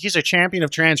transphobe. He's a champion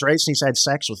of trans rights, and he's had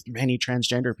sex with many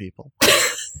transgender people.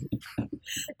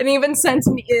 And even sent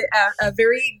a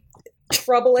very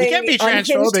troubling. You can't be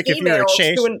transphobic if you're a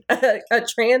chase to a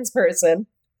trans person.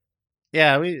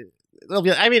 Yeah,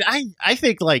 I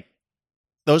think like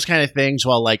those kind of things,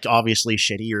 while like obviously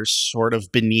shitty, are sort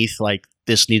of beneath like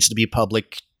this needs to be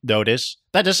public notice.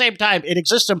 But at the same time, it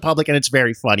exists in public, and it's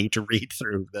very funny to read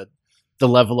through the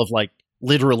level of like.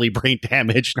 Literally brain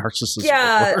damage, narcissism.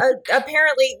 Yeah,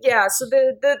 apparently, yeah. So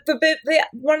the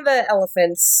one of the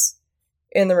elephants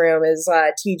in the room is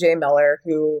T.J. Miller,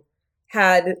 who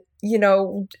had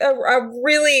a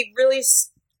really really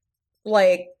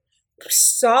like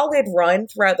solid run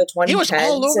throughout the 2010s. He was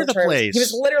all over the place. He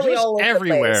was literally all over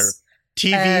everywhere. The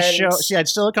place. TV shows. He had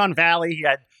Silicon Valley. He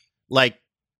had like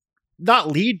not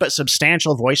lead but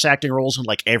substantial voice acting roles in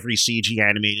like every CG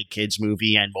animated kids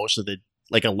movie and most of the.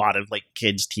 Like a lot of like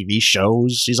kids TV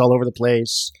shows. He's all over the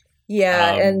place.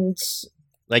 Yeah, and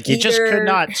like you just could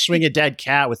not swing a dead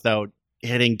cat without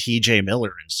hitting TJ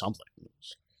Miller in something.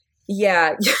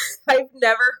 Yeah, I've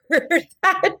never heard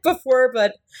that before,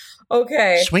 but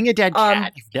okay. Swing a dead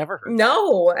cat? You've never heard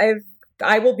No,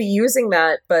 I will be using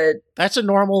that, but that's a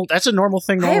normal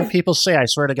thing normal people say, I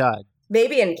swear to God.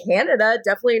 Maybe in Canada,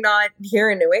 definitely not here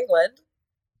in New England.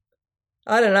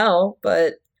 I don't know,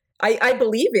 but I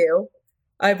believe you.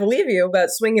 I believe you about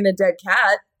swinging a dead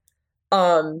cat.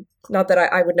 Not that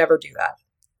I would never do that.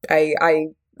 I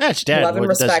that's dead. love and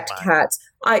respect cats.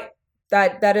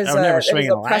 That is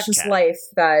a precious cat. Life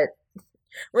that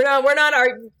we're not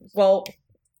well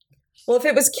if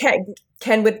it was Ken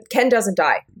doesn't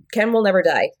die. Ken will never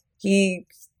die.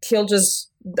 He'll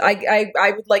just I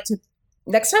would like to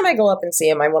next time I go up and see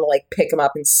him, I want to like pick him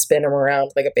up and spin him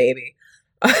around like a baby.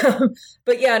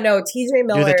 But yeah, no, TJ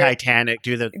Miller. Do the Titanic.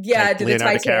 Do the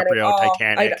Leonardo DiCaprio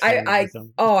Titanic.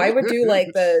 I would do like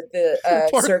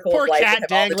the circle of life. Poor cat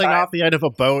dangling off the end of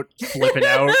a boat, flipping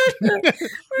out.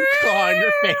 Claw on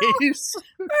your face.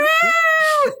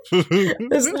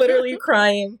 Just literally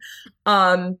crying.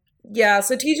 Yeah,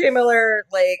 so TJ Miller,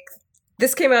 like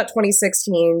this came out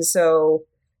 2016, so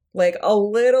like a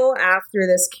little after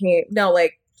this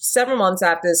like several months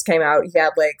after this came out, he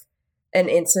had like an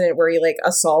incident where he like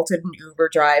assaulted an Uber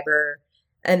driver.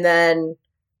 And then,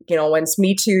 once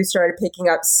Me Too started picking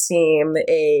up steam,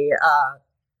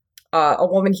 a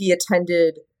woman he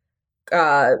attended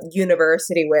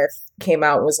university with came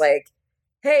out and was like,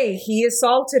 hey, he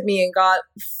assaulted me and got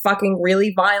fucking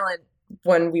really violent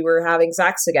when we were having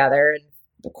sex together. And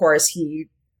of course he,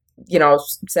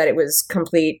 said it was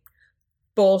complete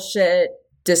bullshit,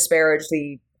 disparaged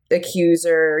the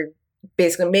accuser,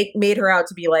 basically made her out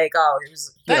to be like, oh, it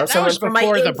was, someone from my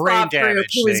the brain damage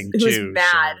who was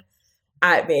mad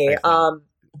at me.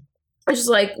 It's just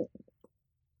like,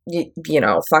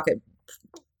 fuck it.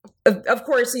 Of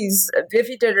course if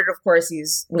he did it, of course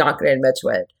he's not going to admit to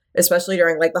it, especially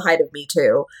during like the height of Me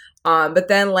Too. But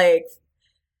then like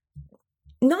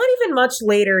not even much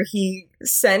later, he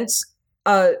sent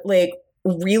a like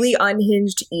really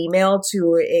unhinged email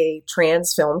to a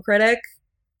trans film critic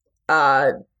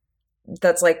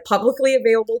that's like publicly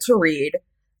available to read.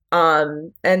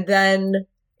 And then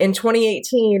in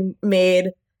 2018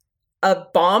 made a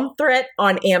bomb threat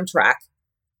on Amtrak.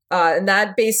 And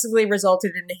that basically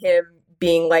resulted in him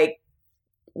being like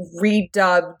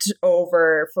redubbed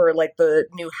over for like the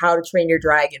new How to Train Your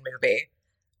Dragon movie.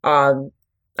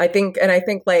 I think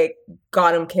like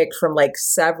got him kicked from like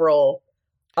several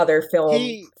other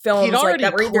films like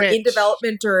that were either in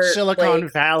development or Silicon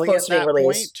like, Valley close at that to being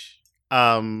released.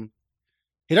 Point.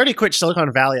 He'd already quit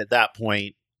Silicon Valley at that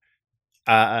point,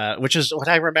 which is what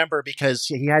I remember because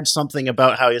he had something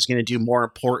about how he was going to do more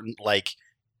important like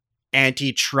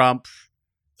anti-Trump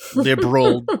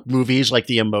liberal movies like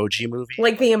the Emoji Movie.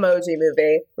 Like the Emoji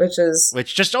Movie,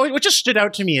 which just stood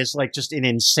out to me as like just an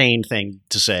insane thing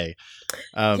to say.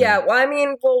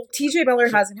 TJ Miller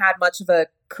hasn't had much of a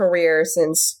career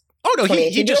since. Oh no,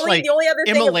 he just the only other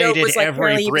thing immolated was, like,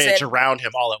 every bridge around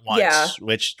him all at once,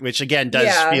 which again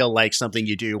does feel like something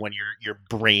you do when your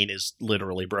brain is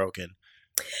literally broken.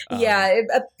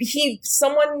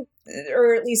 Someone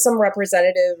or at least some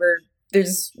representative or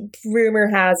there's rumor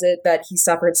has it that he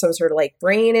suffered some sort of like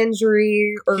brain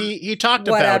injury or he talked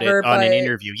about it on an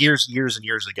interview years and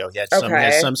years ago. He had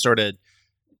some sort of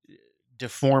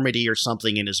deformity or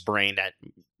something in his brain that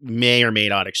may or may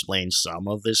not explain some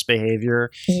of this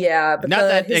behavior. Yeah, but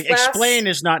explain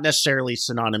is not necessarily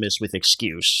synonymous with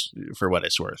excuse for what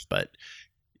it's worth, but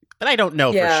I don't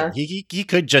know for sure. He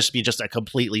could just be a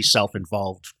completely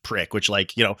self-involved prick, which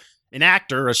like, an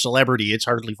actor, a celebrity, it's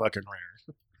hardly fucking rare.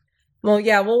 Well,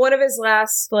 one of his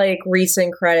last like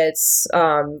recent credits,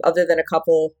 other than a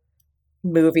couple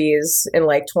movies in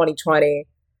like 2020,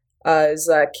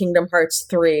 is Kingdom Hearts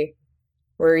 3,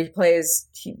 where he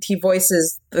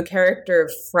voices the character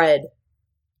of Fred.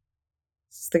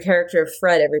 It's the character of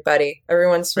Fred, everybody.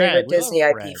 Everyone's favorite Disney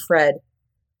IP, Fred.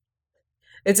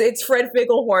 It's Fred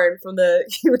Figglehorn from the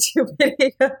YouTube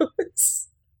videos.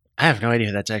 I have no idea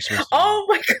who that's actually. Oh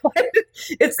my god!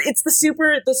 It's the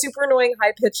super annoying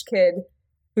high pitched kid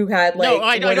who had like. No,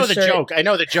 I know the joke. I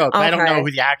know the joke. Okay. I don't know who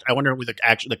the act. I wonder who the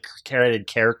credited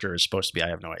character is supposed to be. I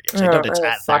have no idea. So I don't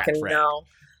fucking know.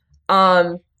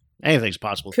 Anything's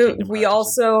possible. We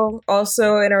also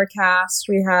in our cast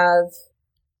we have.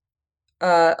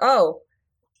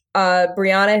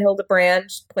 Brianna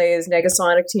Hildebrand plays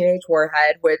Negasonic Teenage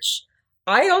Warhead, which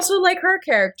I also like her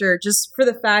character just for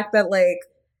the fact that like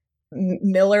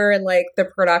Miller and like the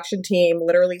production team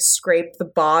literally scraped the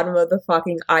bottom of the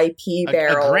fucking IP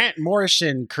barrel. A Grant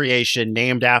Morrison creation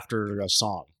named after a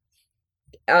song.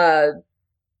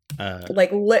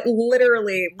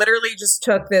 Literally just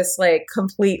took this like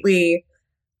completely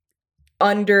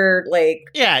under like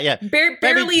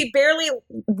barely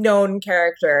known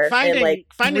character finding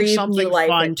something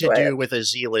fun to do with a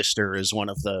Z-lister is one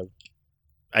of the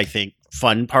I think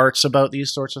fun parts about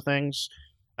these sorts of things.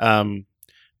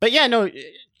 But yeah, no,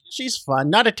 she's fun.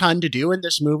 Not a ton to do in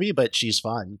this movie, but she's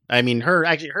fun. I mean, her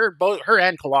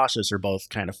and Colossus are both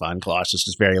kind of fun. Colossus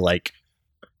is very like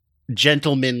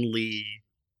gentlemanly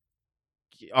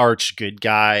arch good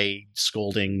guy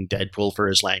scolding Deadpool for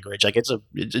his language. Like it's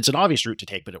an obvious route to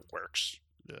take, but it works.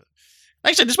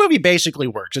 Like I said, this movie basically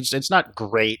works. It's not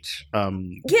great.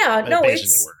 It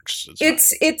basically works.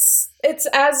 It's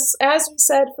as we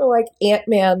said for like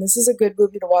Ant-Man. This is a good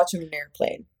movie to watch on an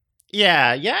airplane.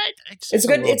 Yeah, it's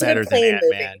good. It's better than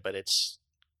Ant-Man, but it's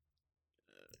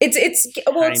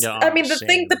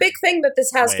the big thing that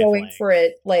this has going for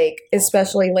it, like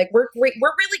especially like we're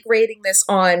really grading this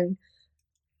on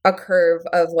a curve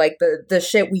of like the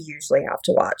shit we usually have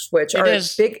to watch, which our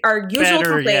usual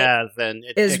complaint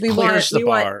is we want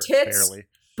tits,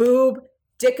 boob,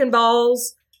 dick and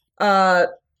balls,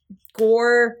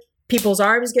 gore, people's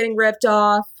arms getting ripped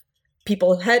off,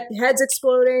 heads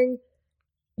exploding.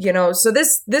 You know, so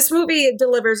this movie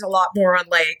delivers a lot more on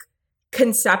like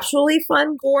conceptually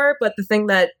fun gore, but the thing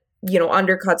that, you know,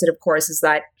 undercuts it, of course, is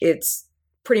that it's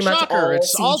pretty much all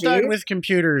it's CG. all done with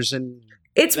computers, and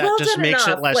it's that well just done makes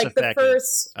enough. it less like effective.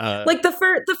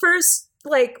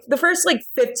 The first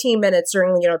 15 minutes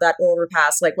during, you know, that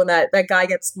overpass, like when that guy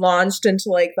gets launched into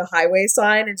like the highway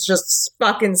sign, it's just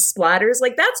fucking splatters.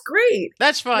 Like that's great.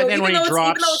 That's fun. You know, then when he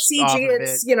drops, even though it's CG, off of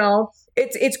it's you know,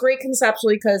 it's great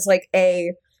conceptually because like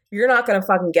you're not gonna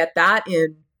fucking get that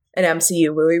in an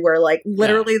MCU movie where like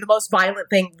literally the most violent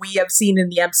thing we have seen in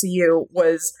the MCU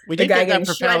was the guy getting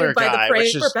shredded by the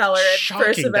train propeller in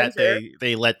First Avenger. That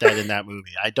they let that in that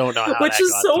movie. I don't know how which that is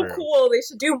got so through. cool. They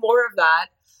should do more of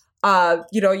that.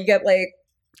 You know, you get like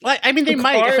I mean, they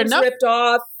might if enough ripped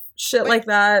off, shit like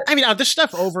that. I mean, this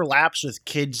stuff overlaps with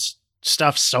kids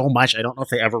stuff so much. I don't know if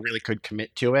they ever really could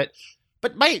commit to it.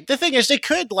 But the thing is, they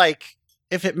could like,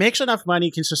 if it makes enough money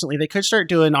consistently, they could start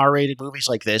doing R-rated movies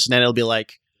like this, and then it'll be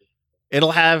like,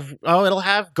 it'll have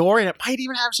gore, and it might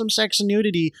even have some sex and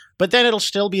nudity, but then it'll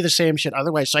still be the same shit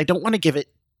otherwise. So I don't want to give it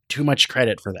too much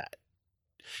credit for that.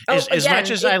 As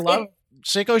much as I love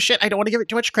sicko shit, I don't want to give it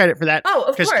too much credit for that. Oh,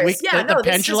 of course. The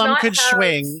pendulum could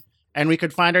swing, and we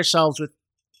could find ourselves with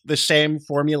the same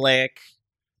formulaic,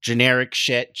 generic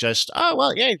shit. Just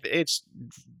it's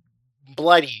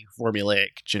bloody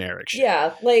formulaic generic shit.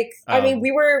 Yeah, like I mean, when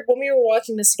we were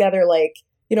watching this together, like,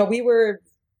 you know, we were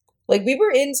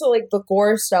into like the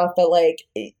gore stuff, but like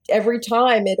every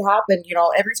time it happened, you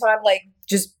know, every time like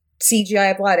just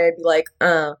CGI blood, I'd be like,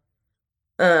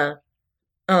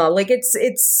 like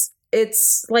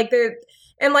it's like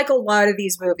and like a lot of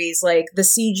these movies, like the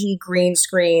CG green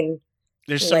screen.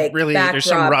 There's some there's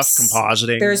some rough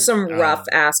compositing. There's some rough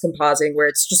ass compositing where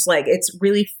it's just like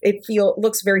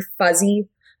looks very fuzzy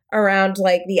around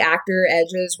like the actor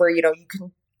edges where, you know, you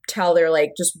can tell they're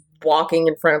like just walking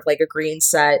in front of like a green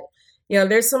set. You know,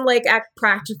 there's some like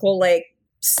practical like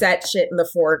set shit in the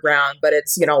foreground, but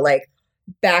it's, you know, like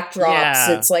backdrops.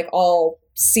 It's like all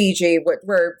CG.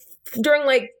 Where during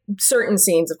like certain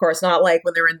scenes, of course, not like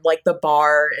when they're in like the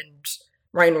bar and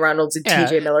Ryan Reynolds and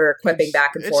TJ Miller are quipping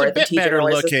back and forth. It's a bit better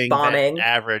looking bombing. than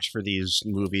average for these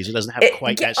movies. It doesn't have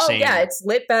quite that same. Oh yeah, it's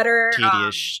lit better.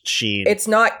 Tedious sheen. It's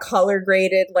not color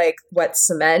graded like wet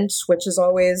cement, which is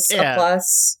always a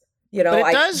plus. You know,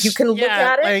 you can look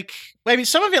at it. Like, I mean,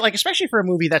 some of it, like, especially for a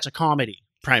movie that's a comedy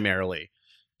primarily,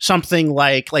 something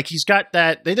like he's got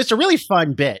that. It's a really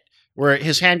fun bit where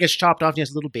his hand gets chopped off and he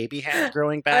has a little baby hand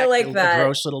growing back. I like that. A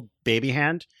gross little baby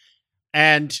hand,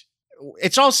 and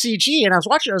it's all CG. And I was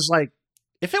watching. I was like,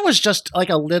 if it was just like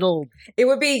a little, it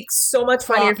would be so much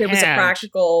funnier if it was a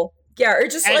practical. Yeah, or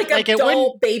just like a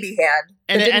dull baby hand,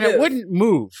 and it wouldn't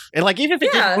move. And like even if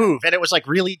it didn't move, and it was like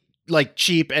really like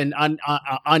cheap and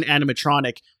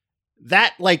unanimatronic,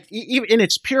 that like even in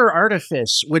its pure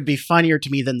artifice would be funnier to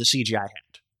me than the CGI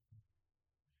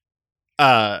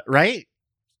hand. Right?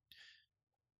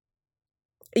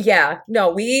 Yeah,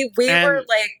 no, we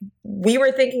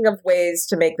were thinking of ways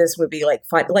to make this movie like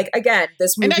fun. Like again,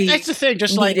 this movie. And that's the thing.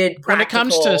 Just like when it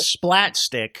comes to splat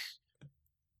stick.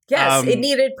 Yes, it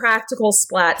needed practical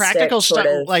splat. Practical stuff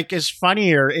like is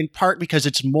funnier in part because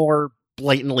it's more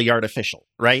blatantly artificial,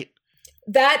 right?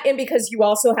 That, and because you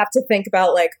also have to think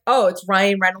about like, oh, it's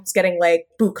Ryan Reynolds getting like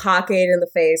bukkakeed in the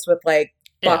face with like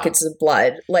buckets of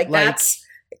blood. Like that's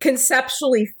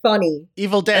conceptually funny.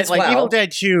 Evil Dead, Evil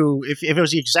Dead 2, if it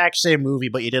was the exact same movie,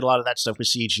 but you did a lot of that stuff with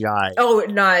CGI.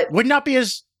 Would not be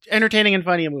as entertaining and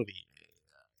funny a movie.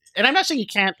 And I'm not saying you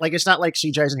can't, like, it's not like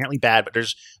CGI is inherently bad, but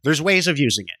there's ways of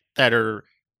using it that are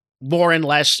more and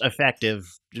less effective,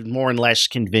 more and less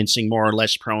convincing, more or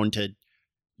less prone to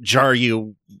jar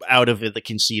you out of the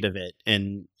conceit of it.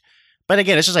 But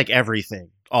again, it's just like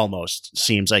everything almost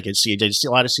seems like it's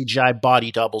a lot of CGI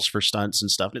body doubles for stunts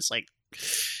and stuff. And it's like,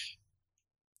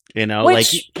 you know, like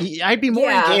I'd be more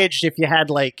engaged if you had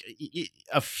like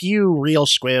a few real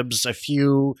squibs, a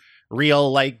few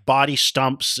real like body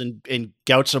stumps and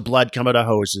gouts of blood come out of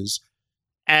hoses.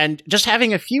 And just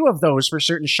having a few of those for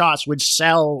certain shots would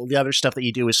sell the other stuff that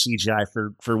you do with CGI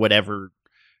for whatever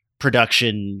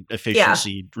production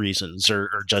efficiency reasons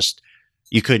or just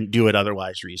you couldn't do it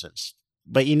otherwise reasons.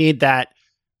 But you need that,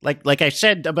 like I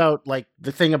said about like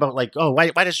the thing about like, oh,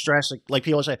 why does Jurassic, like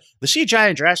people say the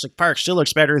CGI in Jurassic Park still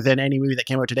looks better than any movie that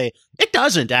came out today. It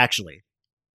doesn't actually.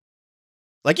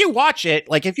 Like you watch it,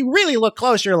 like if you really look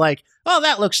close, you're like, oh,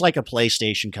 that looks like a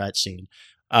PlayStation cutscene.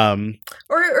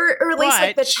 Or at least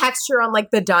like the texture on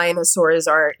like the dinosaurs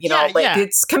are, you know,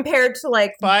 it's compared to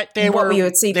like but what we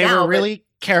would see now.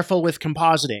 careful with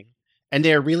compositing, and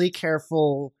they're really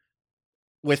careful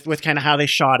with kind of how they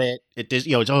shot it. It is,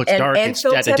 it's dark, it's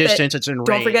at a distance, it's in rain.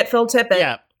 Don't forget Phil Tippett.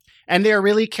 Yeah. And they're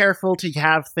really careful to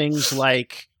have things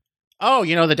like,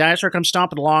 the dinosaur comes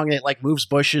stomping along and it like moves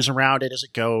bushes around it as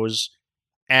it goes.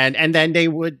 And then they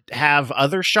would have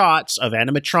other shots of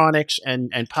animatronics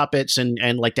and puppets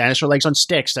and like dinosaur legs on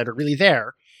sticks that are really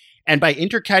there. And by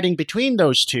intercutting between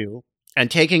those two and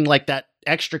taking like that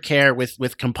extra care with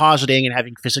compositing and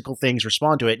having physical things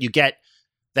respond to it, you get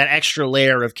that extra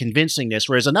layer of convincingness.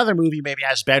 Whereas another movie maybe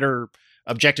has better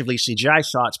objectively CGI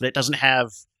shots, but it doesn't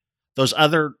have those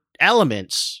other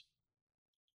elements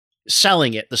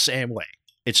selling it the same way.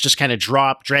 It's just kind of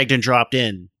dragged and dropped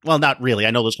in. Well, not really.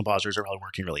 I know those compositors are all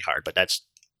working really hard, but that's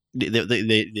the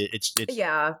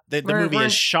movie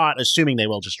is shot assuming they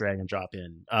will just drag and drop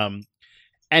in, and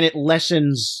it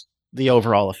lessens the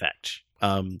overall effect.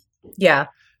 And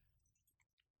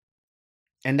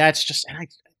that's just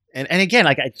and again,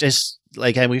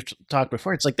 we've talked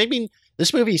before. It's like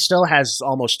this movie still has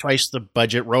almost twice the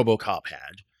budget RoboCop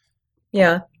had.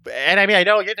 Yeah, and I mean, I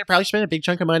know they probably spent a big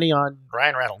chunk of money on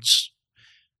Ryan Reynolds.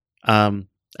 I'd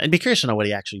be curious to know what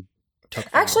he actually took.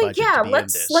 Actually, yeah, let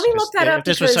me look that up. If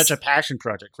this was such a passion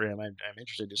project for him, I'm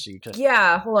interested to see.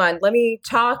 Yeah, hold on, let me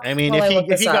talk. I mean,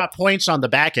 if he got points on the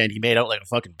back end, he made out like a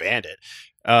fucking bandit.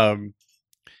 But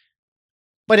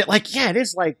it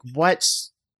is like,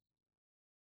 what's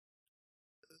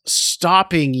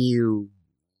stopping you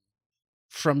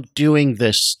from doing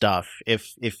this stuff?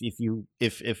 If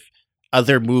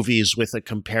other movies with a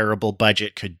comparable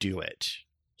budget could do it.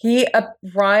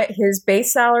 His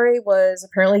base salary was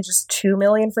apparently just $2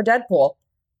 million for Deadpool.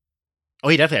 Oh,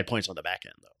 he definitely had points on the back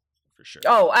end, though, for sure.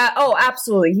 Oh,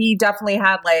 absolutely. He definitely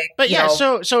had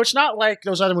so it's not like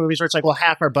those other movies where it's like, well,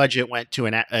 half our budget went to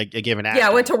a given actor.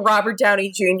 Yeah, it went to Robert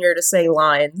Downey Jr. to say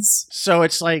lines. So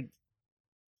it's like,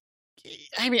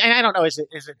 I mean, and I don't know. Is it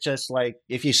just like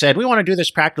if you said we want to do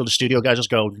this practical, the studio guys just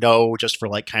go no, just for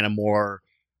like kind of more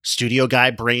studio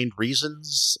guy brained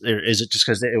reasons? Or is it just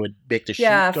because it would make the shoot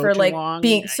go for too like long?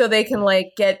 So they can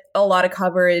like get a lot of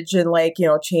coverage and like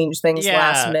change things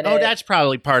last minute. Oh, that's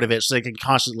probably part of it. So they can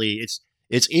constantly.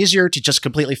 It's easier to just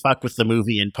completely fuck with the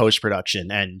movie in post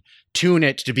production and tune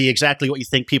it to be exactly what you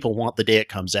think people want the day it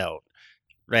comes out.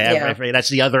 Right. Yeah. That's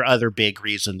the other big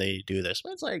reason they do this.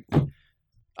 But it's like,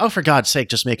 oh, for God's sake,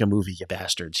 just make a movie, you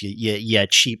bastards. You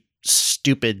cheap,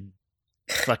 stupid.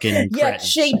 Fucking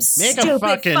cheap, stupid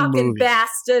fucking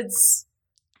bastards.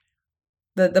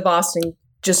 The Boston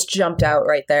just jumped out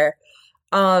right there.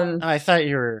 I thought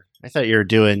you were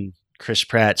doing Chris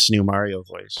Pratt's new Mario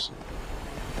voice.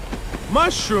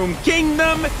 Mushroom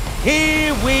Kingdom,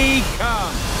 here we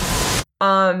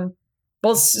come.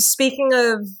 Well, speaking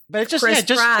of, but Chris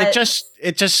Pratt,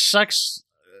 it just sucks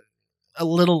a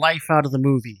little life out of the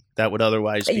movie that would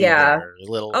otherwise be there.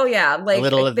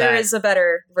 There is a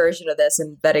better version of this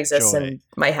and that exists in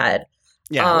my head.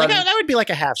 Yeah, that would be like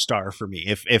a half star for me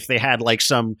if they had like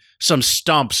some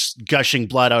stumps gushing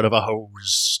blood out of a hose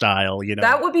style,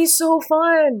 That would be so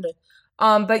fun.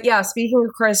 But yeah, speaking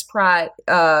of Chris Pratt,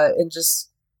 and just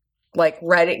like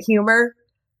Reddit humor,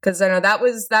 because I know that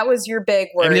was your big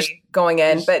worry going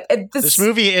in. But this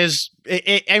movie is,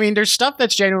 I mean, there's stuff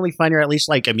that's genuinely funny or at least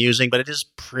like amusing, but it is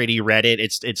pretty Reddit.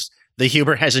 It's the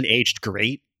humor hasn't aged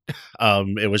great.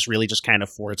 It was really just kind of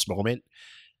for its moment.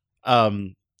 But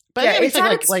yeah, it's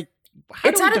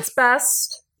at its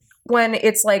best when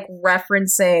it's like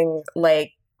referencing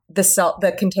like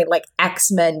the contain like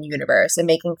X-Men universe and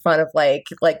making fun of like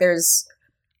there's.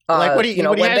 Like when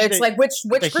it's like which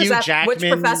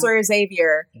Professor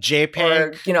Xavier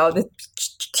JPEG or the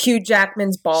Hugh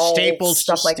Jackman's balls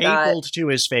stuff like that stapled to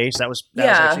his face. That was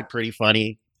actually pretty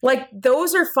funny. Like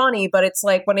those are funny, but it's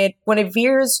like when it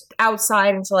veers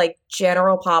outside into like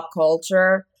general pop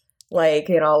culture, like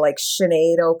like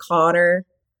Sinead O'Connor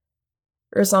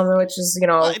or something, which is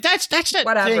that's that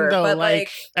whatever. Thing, though. But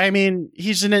like I mean,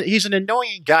 he's an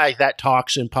annoying guy that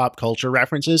talks in pop culture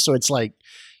references, so it's like.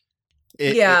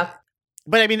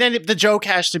 But I mean, then the joke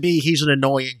has to be he's an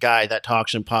annoying guy that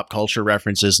talks in pop culture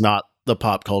references, not the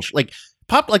pop culture.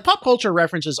 Pop culture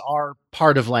references are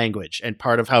part of language and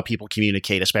part of how people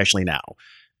communicate, especially now.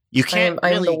 You can't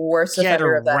I'm the worst get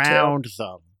around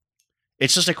them.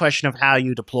 It's just a question of how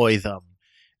you deploy them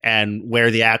and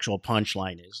where the actual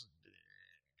punchline is.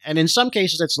 And in some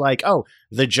cases, it's like, oh,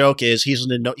 the joke is he's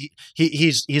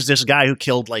this guy who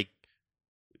killed like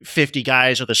 50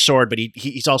 guys with a sword, but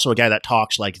he's also a guy that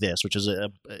talks like this, which is a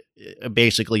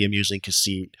basically amusing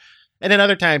conceit. And then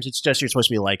other times it's just you're supposed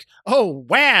to be like, oh,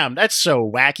 Wham! That's so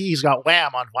wacky. He's got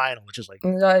Wham on vinyl, which is like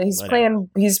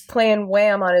he's playing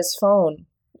Wham on his phone.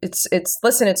 it's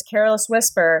listen, it's Careless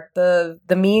Whisper, the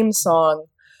meme song,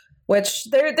 which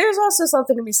there's also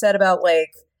something to be said about,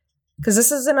 like, because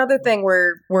this is another thing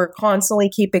we're constantly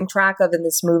keeping track of in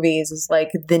this movie is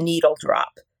like the needle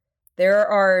drop. There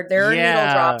are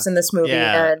needle drops in this movie,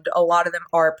 and a lot of them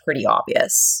are pretty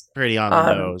obvious. Pretty on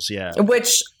the nose, yeah.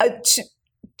 Which,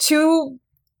 to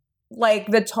like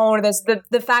the tone of this,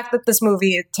 the fact that this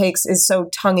movie is so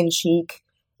tongue-in-cheek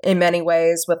in many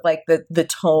ways with like the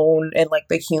tone and like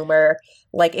the humor,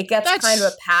 like it gets kind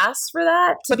of a pass for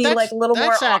that to be like a little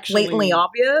more blatantly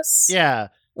obvious. Yeah.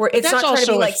 Where it's not trying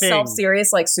to be like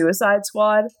self-serious like Suicide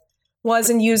Squad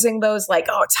wasn't using those like,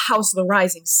 oh, it's House of the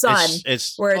Rising Sun,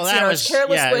 where it's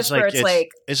Careless Whisper.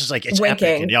 It's just like it's winking.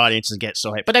 Epic, and the audiences get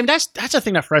so hyped. But I mean, that's the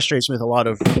thing that frustrates me with a lot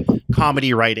of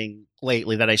comedy writing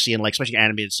lately that I see in like especially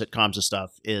animated sitcoms and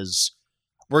stuff is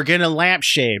we're gonna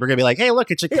lampshade. We're gonna be like, hey,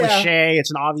 look, it's a cliche,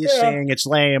 it's an obvious thing, it's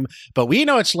lame, but we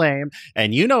know it's lame,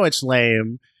 and you know it's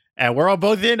lame. And we're all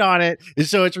both in on it, and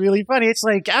so it's really funny. It's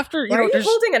like after you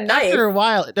holding a knife? After a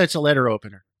while, that's a letter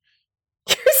opener.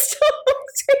 You're still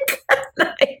holding a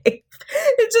knife.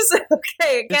 It's just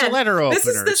okay. Again, it's a letter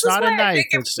opener. It's not a knife.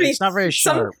 It's not very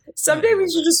sharp. Someday we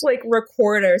should just like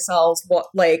record ourselves.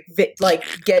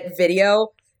 Get video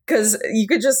because you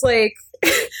could just like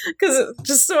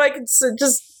just so I can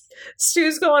just.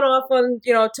 Stu's going off on,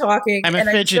 talking. I'm a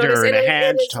fidgeter and a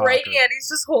hand talker. Right hand, he's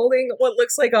just holding what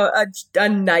looks like a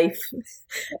knife.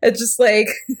 It's just like,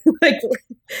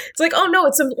 it's like, oh no,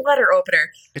 it's a letter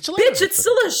opener. It's a letter opener. It's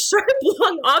still a sharp,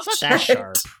 long object. It's not that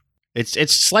sharp.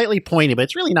 It's slightly pointy, but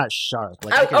it's really not sharp.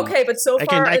 Like, okay, but so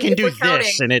far I can do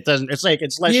this, and it doesn't. It's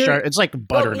less sharp. It's like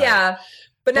butter knife. Yeah,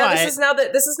 but now this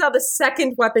is now the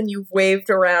second weapon you've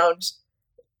waved around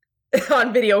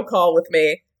on video call with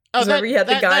me. Oh,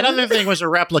 that other thing was a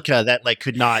replica that like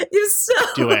could not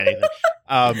do anything.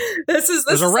 This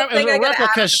is a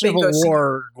replica Civil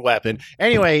War weapon.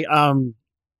 Anyway,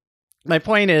 my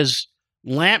point is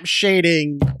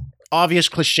lampshading obvious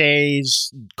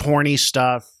cliches, corny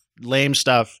stuff, lame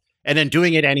stuff, and then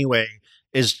doing it anyway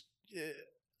is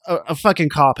a fucking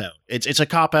cop out. It's a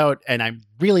cop out, and I'm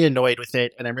really annoyed with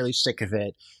it, and I'm really sick of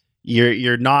it.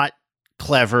 You're not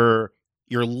clever.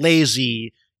 You're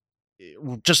lazy.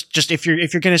 Just if you're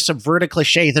going to subvert a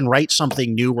cliche, then write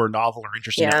something new or novel or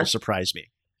interesting that will surprise me.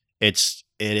 It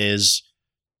is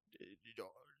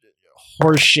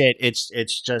horseshit.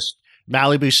 It's just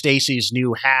Malibu Stacy's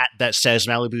new hat that says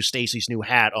Malibu Stacy's new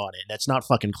hat on it. That's not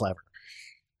fucking clever.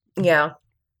 Yeah.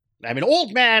 I'm an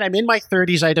old man. I'm in my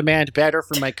 30s. I demand better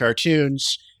from my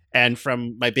cartoons and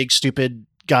from my big stupid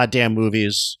goddamn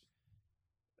movies.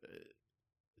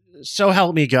 So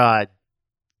help me God.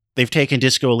 They've taken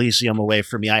Disco Elysium away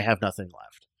from me. I have nothing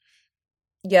left.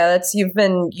 Yeah, you've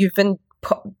been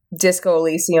Disco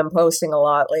Elysium posting a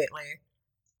lot lately.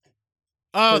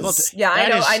 Oh, well, yeah,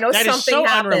 I know. That something is so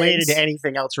happened, unrelated to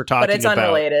anything else we're talking about. But it's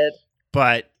unrelated.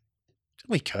 But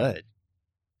we could.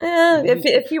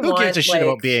 If you want, who gives a shit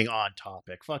about being on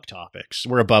topic? Fuck topics.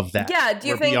 We're above that. Yeah. Do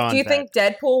you think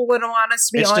Deadpool would want us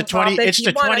to be on topic? It's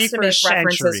the 21st century.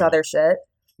 References other shit.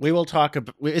 We will talk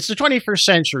about. It's the 21st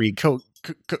century.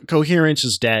 Coherence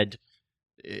is dead.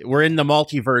 We're in the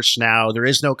multiverse now. There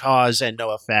is no cause and no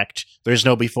effect. There's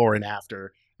no before and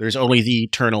after. There's only the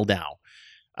eternal now.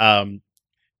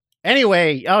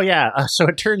 Anyway, so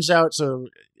it turns out,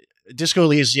 Disco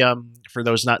Elysium, for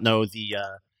those not know, the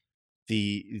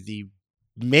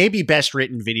maybe best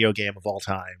written video game of all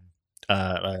time,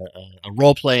 a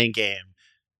role-playing game,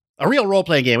 a real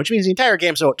role-playing game, which means the entire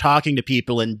game's about talking to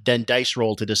people and then dice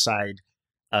roll to decide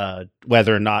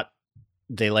whether or not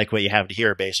they like what you have to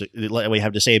hear, basically, what you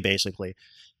have to say, basically.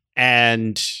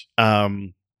 And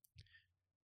the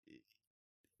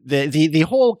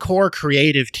whole core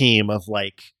creative team of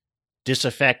like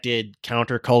disaffected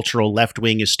countercultural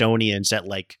left-wing Estonians that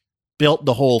like built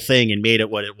the whole thing and made it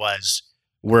what it was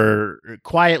were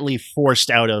quietly forced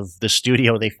out of the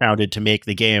studio they founded to make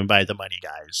the game by the money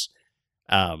guys.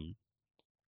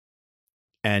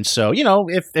 And so,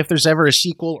 if there's ever a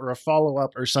sequel or a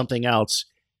follow-up or something else,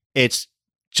 it's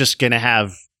just going to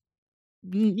have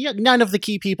none of the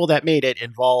key people that made it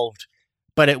involved,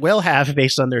 but it will have,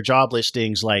 based on their job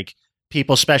listings, like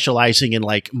people specializing in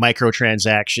like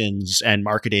microtransactions and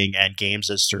marketing and games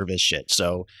as service shit.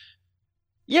 So,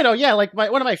 like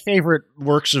one of my favorite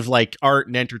works of like art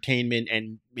and entertainment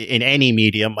and in any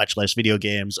medium, much less video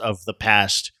games, of the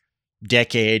past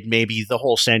decade, maybe the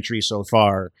whole century so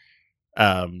far.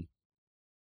 They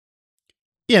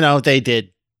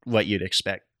did what you'd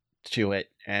expect to it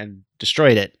and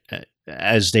destroyed it,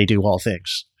 as they do all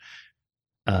things.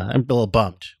 I'm a little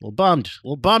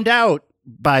bummed out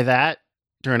by that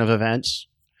turn of events.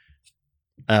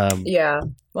 Yeah.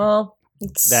 Well,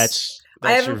 that's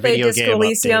I haven't played Disco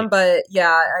Elysium, but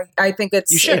yeah, I think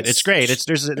it's... You should. It's great.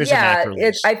 There's a Mac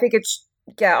release. I think it's...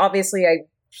 Yeah, obviously, I,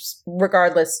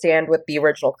 regardless, stand with the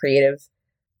original creative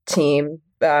team,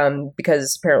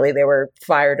 because apparently they were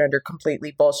fired under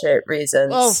completely bullshit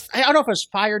reasons. Well, I don't know if it was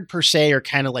fired per se, or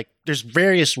kind of like, there's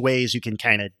various ways you can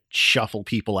kind of shuffle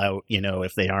people out,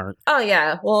 if they aren't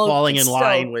falling in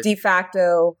line with de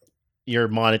facto your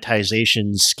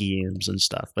monetization schemes and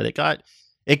stuff. But it got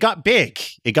big.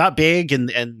 It got big, and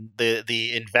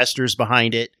the investors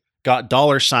behind it got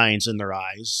dollar signs in their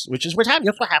eyes, which is what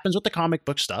happens with the comic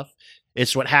book stuff.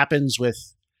 It's what happens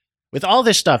with all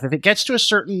this stuff. If it gets to a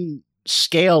certain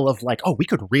scale of like, oh, we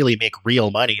could really make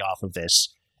real money off of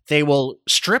this, they will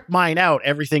strip mine out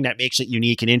everything that makes it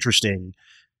unique and interesting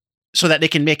so that they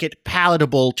can make it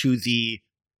palatable to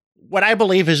what I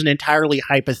believe is an entirely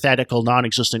hypothetical,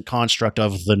 non-existent construct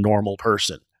of the normal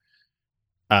person.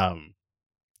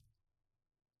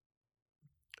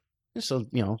 So,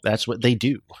 that's what they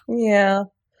do. Yeah.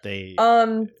 We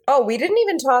didn't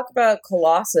even talk about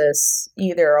Colossus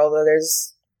either, although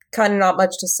there's kind of not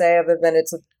much to say other than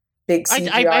it's a big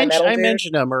CGI metal dude. I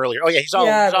mentioned him earlier. Oh yeah, he's all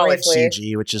in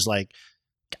CG, which is like,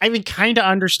 I mean, kind of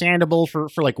understandable for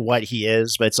like what he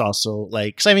is, but it's also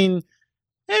like, 'cause I mean,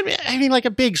 like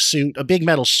a big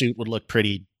metal suit would look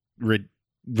pretty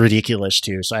ridiculous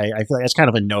too. So I feel like that's kind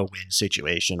of a no-win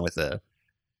situation with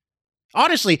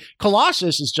honestly,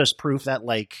 Colossus is just proof that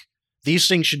like these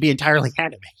things should be entirely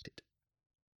animated,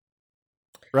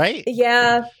 right?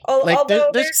 Yeah. Like, although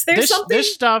there's something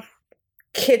this stuff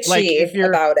kitschy like,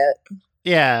 about it.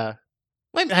 Yeah,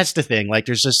 well, that's the thing. Like,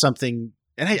 there's just something,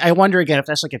 and I wonder again if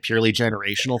that's like a purely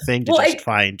generational thing to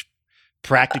find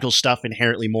practical stuff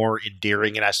inherently more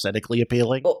endearing and aesthetically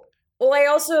appealing. Well, I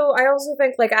also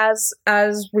think, like, as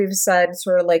we've said,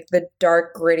 sort of like the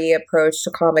dark, gritty approach to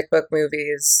comic book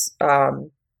movies,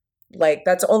 like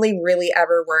that's only really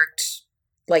ever worked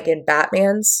like in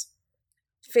Batman's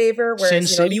favor,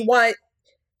 whereas you want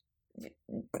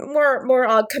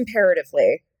more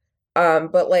comparatively,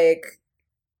 but like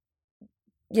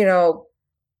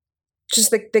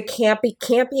just the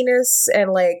campiness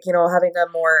and like having a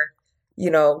more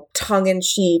tongue in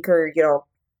cheek or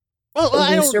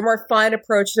looser, more fun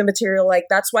approach to the material. Like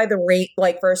that's why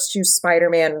the first two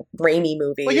Spider-Man Raimi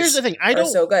movies. Well, here's the thing: are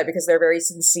so good because they're very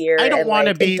sincere. I don't want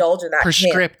to be indulge in that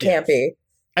prescriptive. Campy.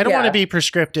 I don't want to be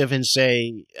prescriptive and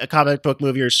say a comic book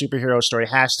movie or superhero story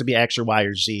has to be X or Y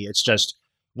or Z. It's just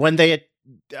when they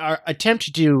attempt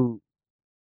to do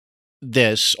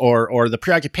this, or the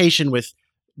preoccupation with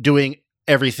doing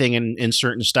everything in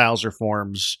certain styles or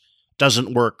forms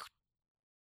doesn't work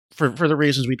for the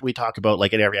reasons we talk about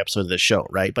like in every episode of this show,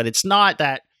 right? But it's not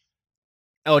that,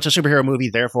 it's a superhero movie,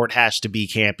 therefore it has to be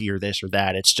campy or this or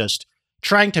that. It's just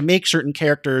trying to make certain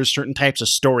characters, certain types of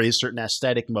stories, certain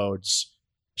aesthetic modes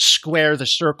square the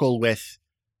circle with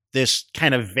this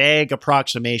kind of vague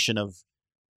approximation of,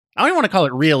 I don't even want to call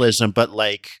it realism, but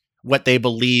like what they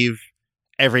believe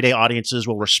everyday audiences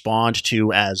will respond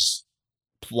to as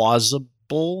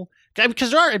plausible.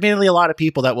 Because there are admittedly a lot of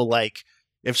people that will like,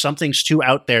 if something's too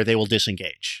out there, they will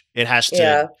disengage. It has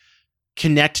to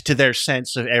connect to their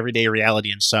sense of everyday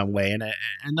reality in some way. And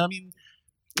I mean,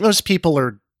 those people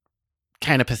are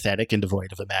kind of pathetic and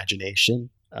devoid of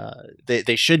imagination.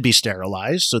 They should be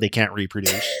sterilized so they can't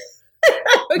reproduce.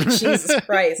 Oh, Jesus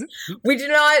Christ. We do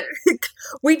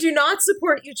not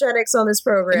support eugenics on this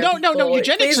program. No,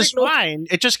 eugenics is fine.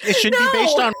 It shouldn't be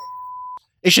based on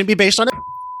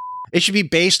it should be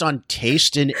based on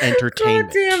taste and entertainment.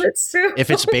 God damn it, Stu. If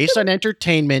it's based on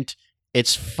entertainment,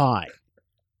 it's fine.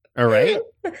 All right?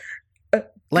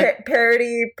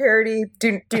 Parody,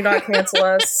 do not cancel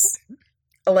us.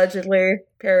 Allegedly,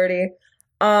 parody.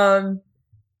 I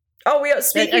feel like a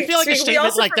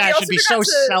statement like that should be so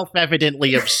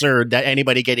self-evidently absurd that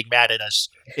anybody getting mad at us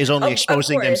is only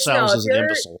exposing themselves as an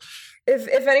imbecile.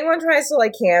 If anyone tries to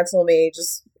like cancel me,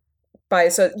 just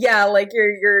like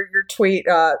your tweet,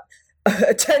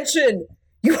 attention,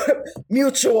 you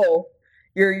mutual,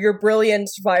 your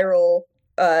brilliant viral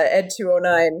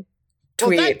Ed209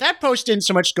 tweet. Well, that post didn't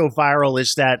so much go viral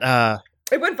as that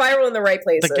it went viral in the right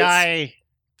places. The guy,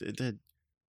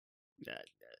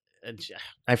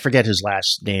 I forget his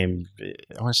last name. I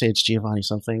want to say it's Giovanni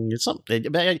something. It's something.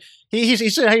 He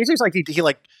seems like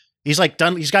he's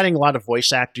gotten a lot of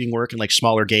voice acting work in like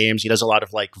smaller games. He does a lot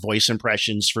of like voice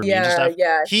impressions for memes and stuff.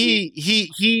 Yeah.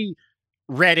 He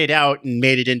read it out and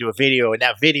made it into a video, and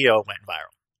that video went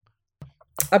viral.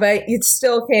 I bet it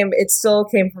still came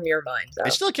from your mind, though.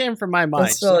 It still came from my mind.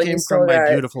 It still came from my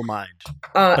beautiful mind.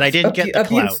 But I didn't get the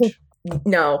clout.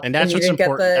 No, and that's what's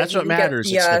important. That's what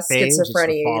matters. It's the faves,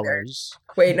 schizophrenia either.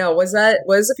 Wait, no, was A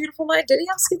Beautiful Mind? Did he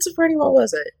have schizophrenia? What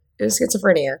was it? It was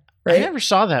schizophrenia, right? I never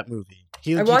saw that movie.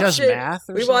 He does math.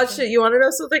 We watched it. You want to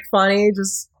know something funny?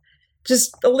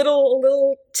 Just a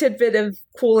little tidbit of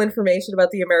cool information about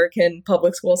the American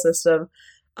public school system.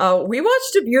 We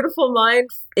watched A Beautiful Mind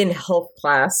in health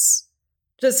class,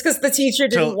 just because the teacher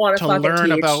didn't want to fucking learn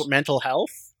teach. About mental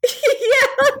health.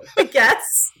 Yeah,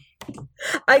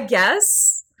 I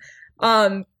guess.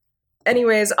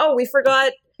 Anyways, we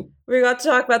forgot to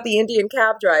talk about the Indian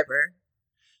cab driver.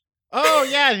 Oh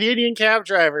yeah, the Indian cab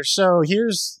driver. So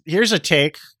here's a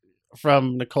take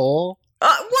from Nicole. Why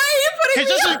are you putting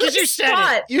me on the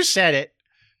spot? You said it.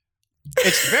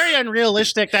 It's very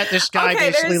unrealistic that this guy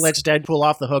basically lets Deadpool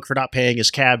off the hook for not paying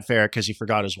his cab fare because he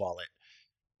forgot his wallet.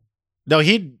 No,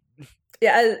 he'd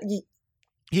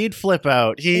flip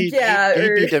out. He'd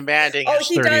be demanding his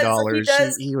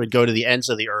 $30. He would go to the ends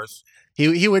of the earth.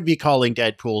 He would be calling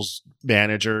Deadpool's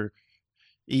manager.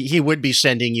 He would be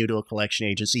sending you to a collection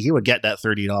agency. He would get that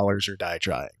 $30 or die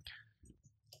trying.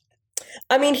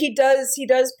 I mean, he does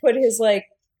put his like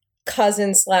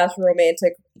cousin /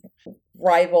 romantic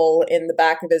rival in the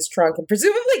back of his trunk and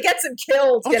presumably gets him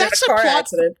killed in a car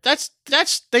accident. That's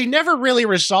they never really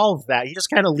resolved that. He just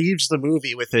kind of leaves the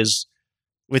movie with his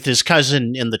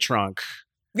cousin in the trunk.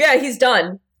 Yeah, he's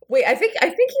done. Wait, I think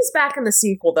he's back in the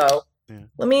sequel though. Yeah.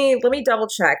 Let me double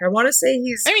check. I want to say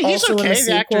he's also okay. In the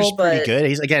sequel, actor's but pretty good.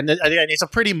 He's again, it's a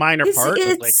pretty minor part.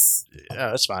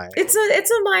 That's fine. It's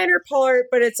a minor part,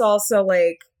 but it's also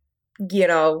like,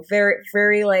 very,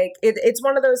 very like it's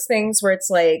one of those things where it's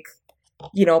like,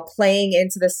 playing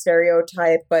into the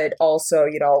stereotype, but also,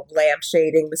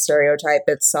 lampshading the stereotype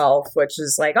itself, which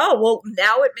is like, oh, well,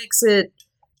 now it makes it,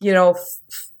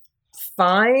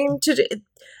 fine to do.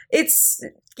 It's,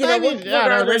 there's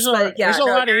a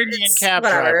lot of Indian cab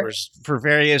drivers for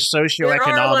various socioeconomic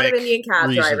There are a lot of Indian cab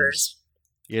reasons.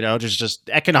 Drivers. Just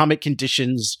economic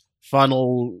conditions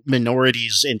funnel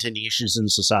minorities into niches in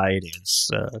society. It's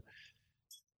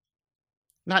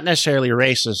not necessarily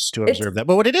racist to observe that.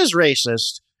 But what it is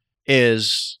racist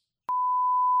is...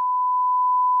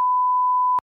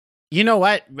 You know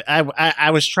what?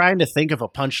 I was trying to think of a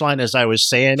punchline as I was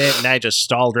saying it, and I just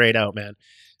stalled right out, man.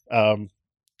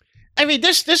 I mean,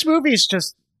 this movie is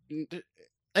just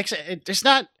like it's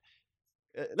not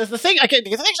the thing. The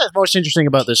thing that's most interesting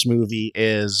about this movie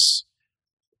is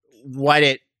what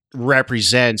it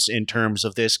represents in terms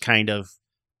of this kind of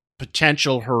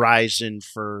potential horizon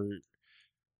for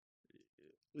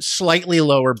slightly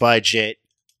lower budget,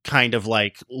 kind of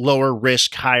like lower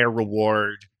risk, higher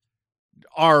reward,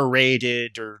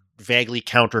 R-rated or vaguely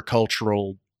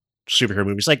countercultural superhero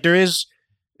movies. Like there is.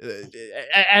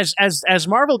 As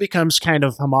Marvel becomes kind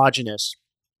of homogenous,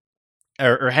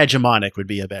 or hegemonic would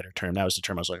be a better term. That was the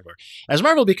term I was looking for. As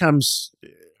Marvel becomes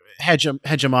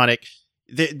hegemonic,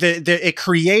 it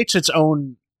creates its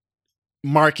own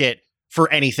market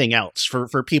for anything else,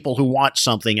 for people who want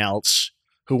something else,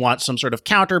 who want some sort of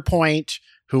counterpoint,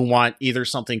 who want either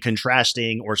something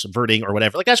contrasting or subverting or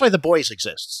whatever. Like that's why The Boys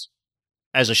exists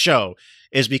as a show,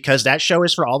 is because that show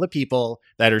is for all the people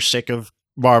that are sick of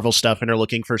Marvel stuff and are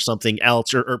looking for something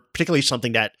else, or particularly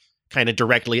something that kind of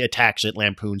directly attacks it,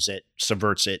 lampoons it,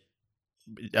 subverts it,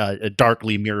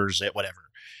 darkly mirrors it, whatever.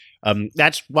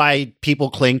 That's why people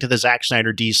cling to the Zack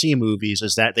Snyder DC movies,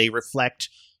 is that they reflect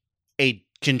a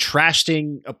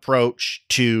contrasting approach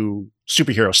to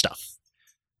superhero stuff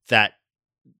that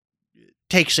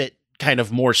takes it kind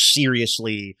of more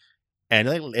seriously and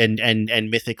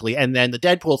mythically. And then the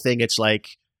Deadpool thing, it's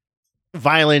like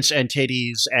violence and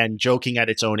titties and joking at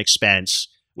its own expense,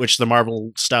 which the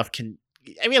Marvel stuff can.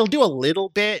 I mean, it'll do a little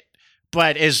bit,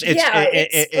 but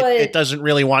it doesn't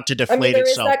really want to deflate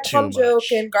itself too much. There is that cum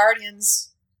joke in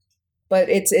Guardians, but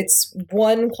it's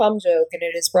one cum joke, and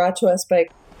it is brought to us by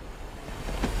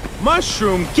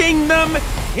Mushroom Kingdom.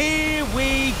 Here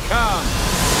we come.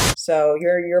 So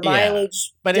your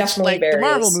mileage, but it's like varies. The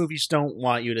Marvel movies don't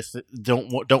want you to don't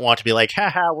want to be like,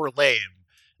 haha, we're lame.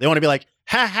 They want to be like,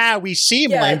 haha, we seem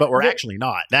lame, but we're actually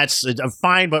not. That's a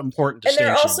fine but important distinction.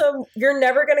 And they're also, you're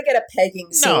never going to get a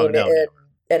pegging scene in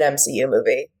an MCU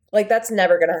movie. Like, that's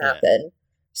never going to happen. Yeah.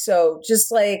 So,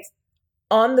 just like,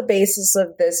 on the basis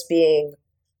of this being,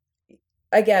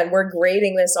 again, we're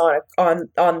grading this on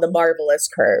the marvelous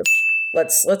curve.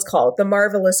 Let's call it the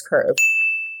marvelous curve.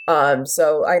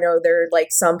 So I know there are like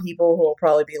some people who will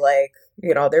probably be like,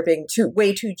 they're being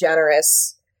way too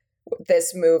generous with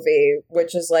this movie,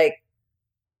 which is like,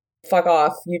 fuck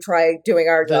off, you try doing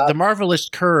our job. The marvelous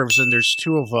curves, and there's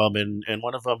two of them, and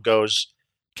one of them goes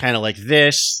kind of like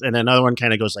this, and another one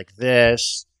kind of goes like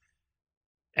this.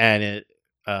 and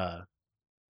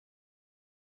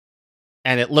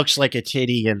it looks like a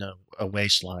titty in a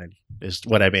waistline is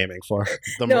what I'm aiming for.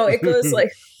 No, it goes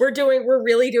like we're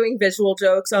really doing visual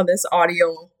jokes on this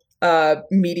audio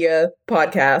media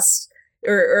podcast.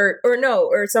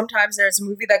 Or sometimes there's a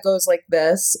movie that goes like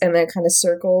this and then kind of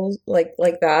circles like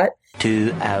that.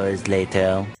 2 hours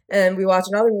later. And we watch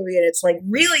another movie and it's like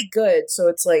really good, so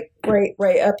it's like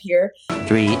right up here.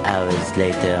 3 hours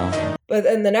later. But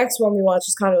then the next one we watch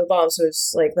is kind of a bomb, so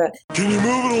it's like that. Can you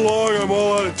move it along? I'm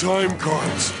all out of time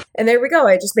cards. And there we go.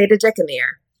 I just made a dick in the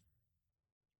air.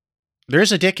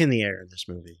 There's a dick in the air in this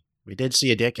movie. We did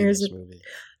see a dick in this movie.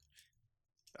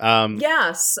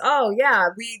 Yes. Oh yeah.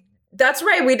 That's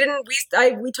right. We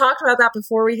talked about that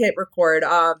before we hit record.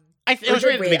 It was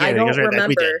right at the beginning. I don't remember.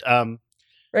 We did.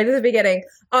 Right at the beginning.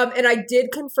 And I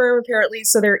did confirm apparently.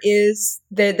 So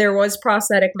there was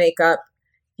prosthetic makeup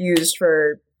used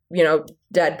for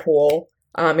Deadpool,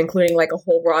 including like a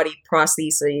whole body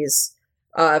prostheses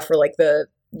for like the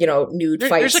nude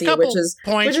fight there's scene, a couple which is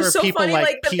points where so people funny,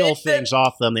 like peel things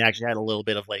off them. They actually had a little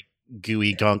bit of like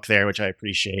gooey gunk there, which I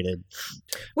appreciated.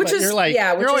 Which is very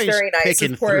nice.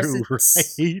 Of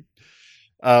course, right?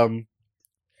 I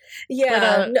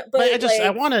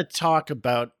want to talk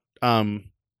about.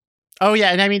 Oh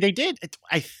yeah, and I mean they did.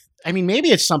 I mean maybe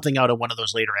it's something out of one of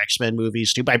those later X-Men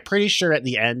movies too. But I'm pretty sure at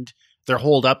the end they're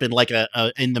holed up in like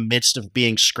in the midst of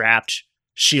being scrapped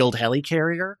Shield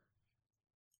helicarrier.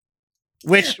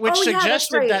 Which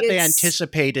suggested that they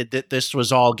anticipated that this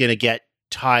was all going to get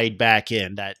tied back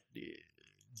in, that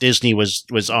Disney was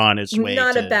on its way.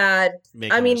 Not a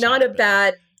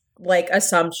bad like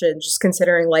assumption, just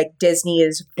considering like Disney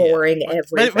is boring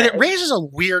everything. But it raises a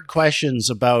weird questions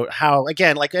about how,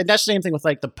 again, like, and that's the same thing with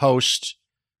like the post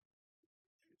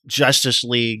Justice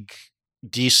League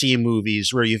DC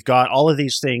movies, where you've got all of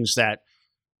these things that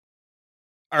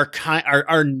are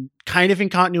kind of in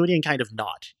continuity and kind of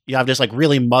not. You have this like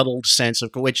really muddled sense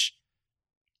of which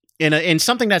in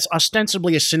something that's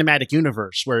ostensibly a cinematic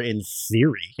universe, where in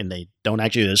theory, and they don't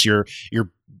actually do this, your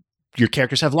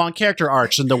characters have long character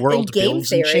arcs and the world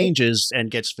builds and changes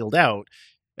and gets filled out,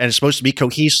 and it's supposed to be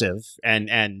cohesive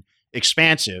and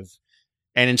expansive,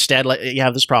 and instead you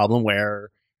have this problem where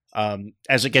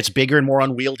as it gets bigger and more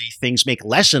unwieldy, things make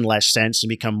less and less sense and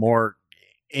become more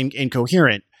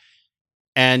incoherent.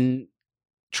 And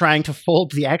trying to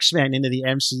fold the X-Men into the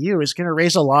MCU is going to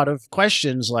raise a lot of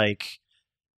questions like,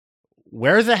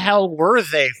 where the hell were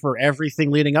they for everything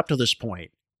leading up to this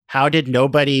point? How did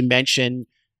nobody mention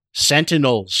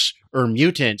Sentinels or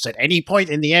mutants at any point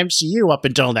in the MCU up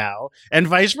until now, and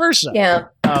vice versa? Yeah.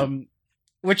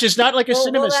 Which is not like a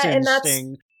CinemaSins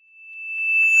thing,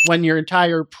 when your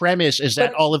entire premise is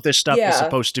that all of this stuff is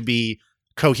supposed to be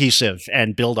cohesive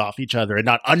and build off each other and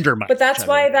not undermine. But that's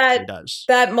why that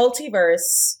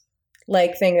multiverse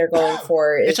like thing they're going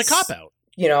for is, it's a cop out.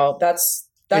 That's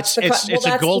it's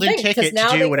a golden ticket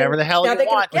to do whatever the hell you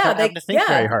want without having to think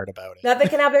very hard about it. Now they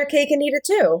can have their cake and eat it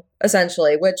too,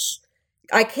 essentially, which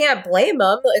I can't blame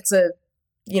them. It's a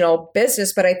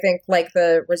business, but I think like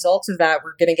the results of that,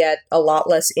 we're going to get a lot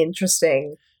less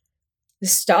interesting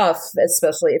stuff,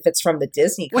 especially if it's from the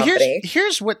Disney company. This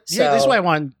is what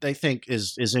I think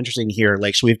is interesting here.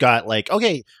 Like, so we've got like,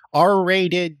 okay,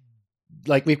 R-rated,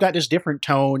 like we've got this different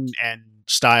tone and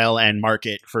style and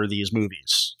market for these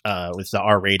movies, with the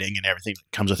R rating and everything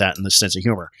that comes with that and the sense of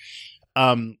humor.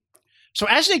 So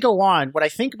as they go on, what I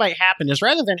think might happen is,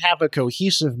 rather than have a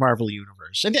cohesive Marvel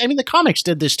universe, and I mean the comics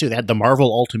did this too. They had the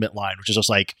Marvel Ultimate line, which is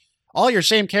just like all your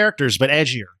same characters but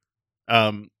edgier.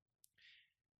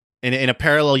 In a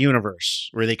parallel universe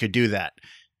where they could do that.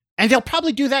 And they'll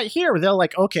probably do that here, where they'll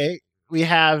like, okay, we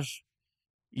have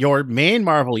your main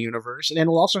Marvel universe, and then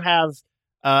we'll also have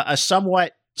a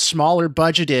somewhat smaller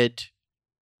budgeted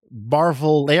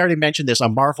Marvel, they already mentioned this, a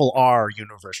Marvel R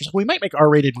universe. So we might make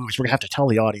R-rated movies. We're going to have to tell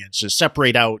the audience to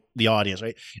separate out the audience,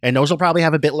 right? And those will probably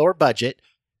have a bit lower budget,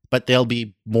 but they'll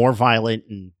be more violent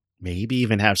and maybe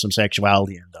even have some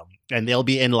sexuality in them. And they'll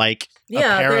be in like a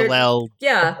parallel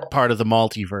part of the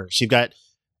multiverse. You've got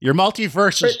your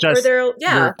multiverse is just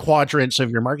your quadrants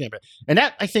of your marketing. And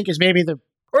that, I think, is maybe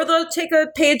or they'll take a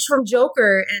page from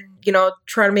Joker and,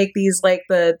 try to make these like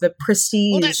the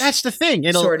prestige. Well, that's the thing.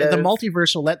 The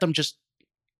multiverse will let them just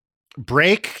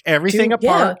break everything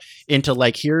apart into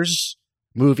like, here's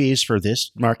movies for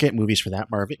this market, movies for that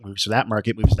market, movies for that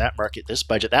market, movies for that market, this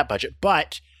budget, that budget.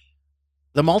 But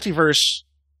the multiverse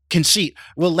conceit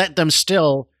will let them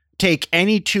still take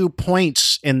any 2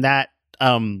 points in that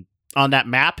on that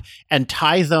map and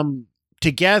tie them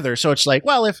together. So it's like,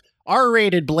 well, if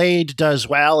R-rated Blade does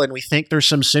well and we think there's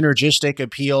some synergistic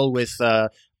appeal with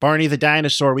Barney the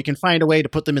dinosaur, we can find a way to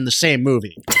put them in the same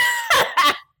movie.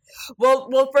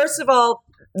 Well, first of all,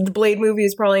 the Blade movie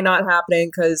is probably not happening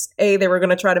because they were going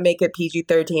to try to make it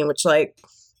PG-13, which like,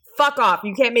 fuck off.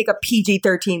 You can't make a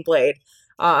PG-13 Blade.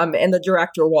 And the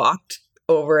director walked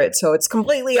over it, so it's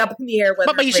completely up in the air.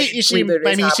 Whether you see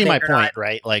my point, not.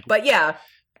 right? Like, but yeah,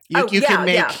 you can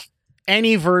make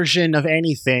any version of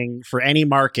anything for any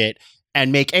market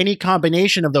and make any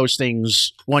combination of those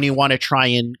things when you want to try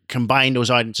and combine those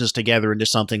audiences together into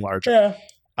something larger.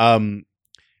 Yeah.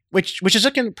 Which is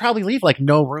it can probably leave like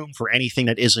no room for anything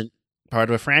that isn't part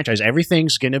of a franchise.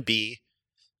 Everything's going to be,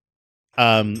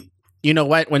 you know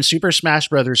what? When Super Smash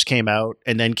Brothers came out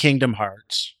and then Kingdom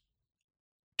Hearts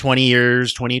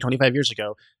 25 years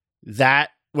ago,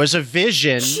 that was a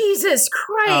vision. Jesus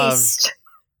Christ.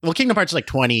 Well, Kingdom Hearts is like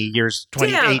 20 years,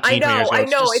 2018. I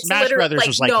know. It's Smash Brothers like,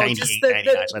 was like 98, 99,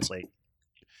 so that's late.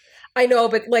 I know,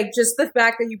 but like just the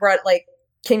fact that you brought like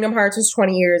Kingdom Hearts was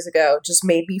 20 years ago just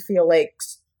made me feel like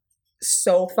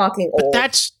so fucking old.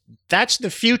 But that's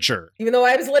the future. Even though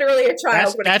I was literally a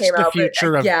child when it came out. That's the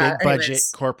future of big budget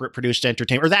corporate produced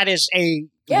entertainment. Or that is a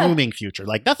looming future.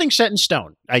 Like nothing's set in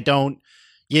stone.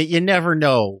 You never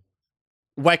know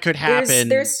what could happen.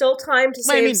 There's still time to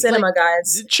save cinema,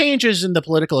 guys. Changes in the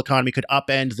political economy could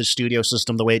upend the studio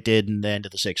system the way it did in the end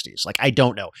of the 60s. Like, I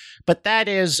don't know. But that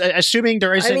is, assuming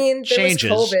there isn't changes,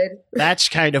 there was COVID. That's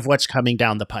kind of what's coming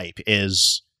down the pipe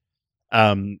is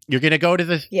you're going to go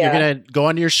to you're going to go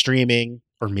onto your streaming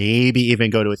or maybe even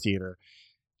go to a theater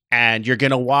and you're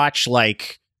going to watch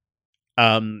like,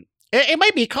 it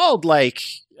might be called like,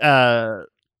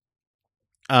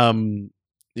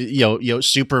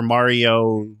 Super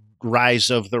Mario Rise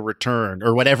of the Return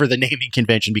or whatever the naming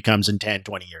convention becomes in 10,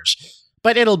 20 years.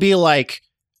 But it'll be like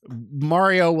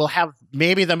Mario will have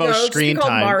maybe the most screen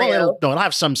time. Well, it'll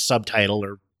have some subtitle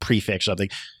or prefix something.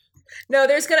 No, in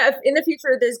the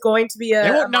future, there's going to be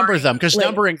they won't number them because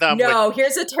numbering them. No,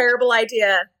 here's a terrible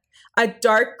idea. A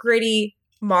dark, gritty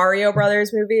Mario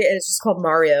Brothers movie, and it's just called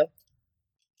Mario.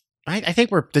 I think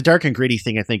the dark and gritty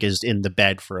thing, I think, is in the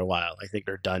bed for a while. I think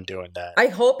they're done doing that. I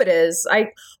hope it is.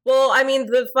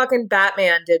 The fucking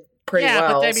Batman did pretty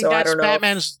well. But so I don't know.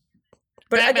 Batman's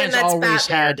always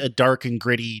had a dark and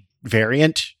gritty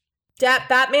variant.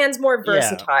 Batman's more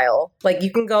versatile. Yeah. Like,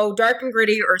 you can go dark and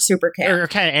gritty or super camp. Or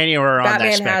kind of anywhere on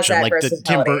that spectrum. Like,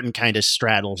 Tim Burton kind of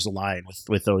straddles the line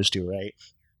with those two, right?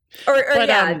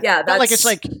 That's...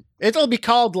 But it'll be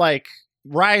called, like,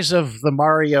 Rise of the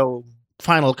Mario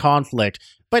Final Conflict,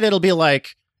 but it'll be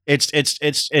like it's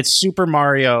Super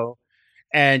Mario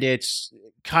and it's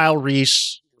Kyle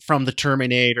Reese from the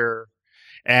Terminator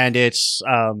and it's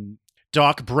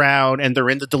Doc Brown and they're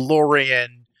in the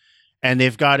DeLorean and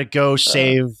they've got to go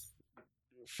save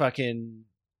fucking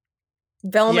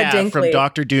Velma Dinkley from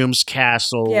Dr. Doom's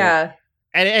castle. Yeah.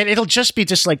 And it'll just be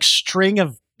just like string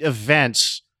of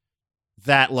events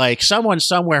that like someone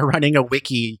somewhere running a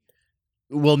wiki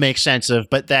will make sense of,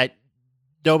 but that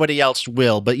nobody else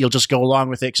will, but you'll just go along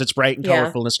with it because it's bright and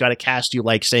colorful and it's got a cast you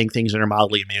like saying things that are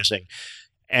mildly amusing.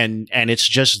 And it's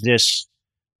just this.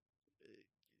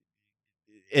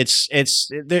 You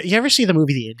ever see the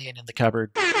movie The Indian in the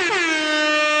Cupboard?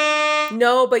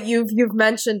 No, but you've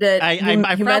mentioned it. I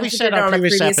probably said on a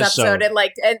previous episode. And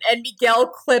like and Miguel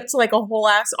clipped like a whole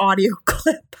ass audio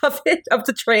clip of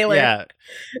the trailer. Yeah,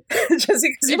 just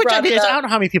because you brought it up. I don't know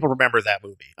how many people remember that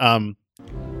movie.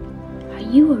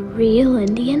 Are you a real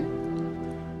Indian?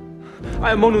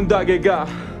 I am Onondaga,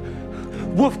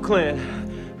 Wolf Clan,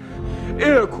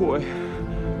 Iroquois.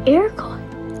 Iroquois?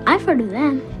 I've heard of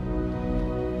them.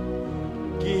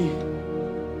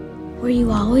 Were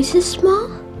you always this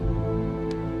small?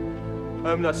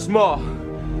 I am not small.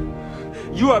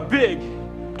 You are big.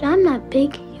 But I'm not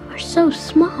big. You are so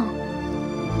small.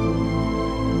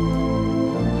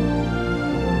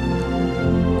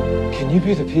 Can you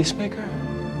be the peacemaker?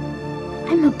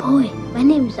 I'm a boy. My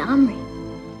name is Omri.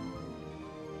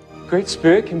 Great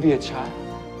Spirit can be a child.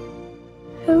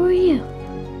 Who are you?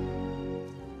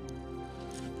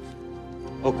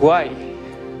 Okwai.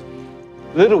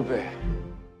 Little Bear.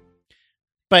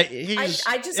 But I never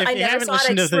saw it.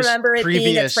 I just remember it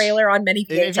being a trailer on many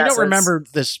VHSs. If you don't remember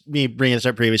me bringing this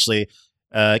up previously,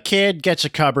 a kid gets a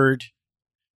cupboard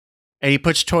and he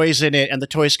puts toys in it and the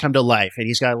toys come to life and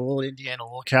he's got a little Indian, a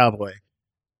little cowboy.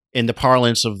 In the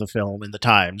parlance of the film, in the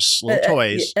times, little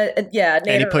toys. And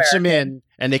he puts them in,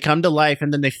 and they come to life,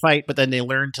 and then they fight, but then they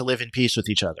learn to live in peace with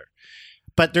each other.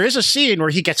 But there is a scene where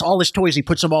he gets all his toys, he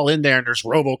puts them all in there, and there's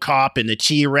RoboCop and the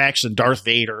T-Rex and Darth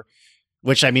Vader,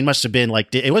 which, I mean, must have been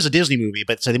like, it was a Disney movie,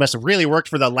 but so they must have really worked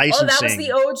for the licensing. Oh, that was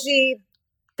the OG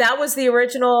That was the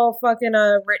original fucking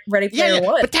Ready Player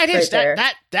One. But that is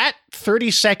that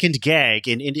 30-second gag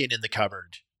in Indian in the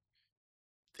Cupboard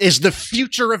is the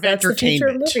future of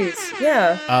entertainment. The future of movies.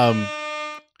 Yeah.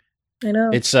 I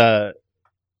know. It's a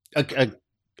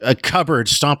cupboard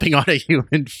stomping on a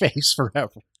human face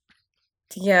forever.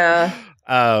 Yeah.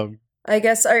 I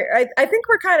guess I think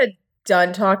we're kind of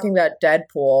done talking about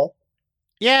Deadpool.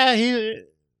 Yeah, he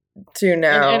to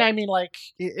now. And I mean, like,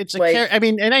 it's a like, I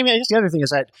guess the other thing is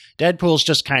that Deadpool's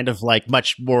just kind of like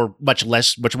much more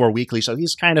weakly. So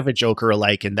he's kind of a Joker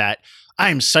alike in that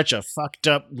I'm such a fucked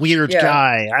up, weird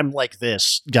guy. I'm like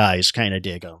this. Guys kind of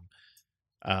dig him.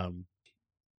 And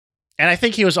I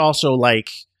think he was also like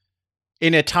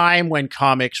in a time when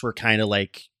comics were kind of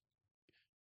like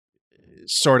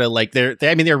sort of like they're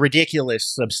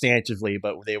ridiculous substantively,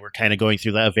 but they were kind of going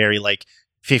through that very like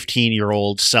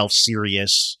 15-year-old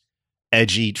self-serious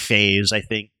edgy phase. I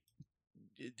think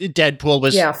Deadpool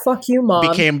was fuck you,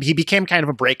 mom. He became kind of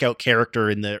a breakout character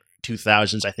in the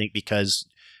 2000s, I think, because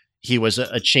he was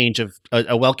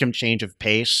a welcome change of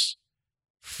pace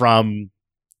from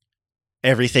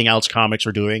everything else comics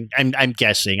were doing. I'm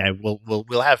guessing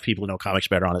we'll have people who know comics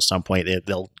better on at some point.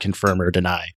 They'll confirm or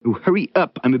deny. Oh, hurry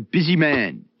up! I'm a busy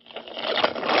man.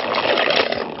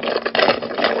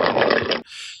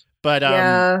 But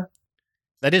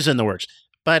that is in the works.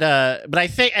 But I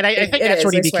think that's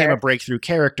when he became a breakthrough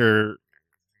character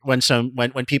when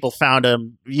people found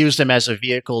him, used him as a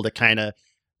vehicle to kind of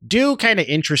do kind of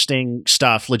interesting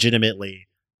stuff legitimately.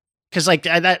 Because like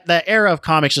that era of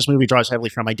comics this movie draws heavily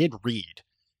from, I did read,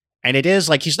 and it is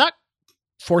like he's not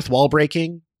fourth wall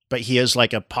breaking, but he is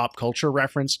like a pop culture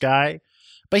reference guy.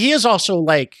 But he is also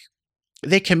like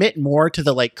they commit more to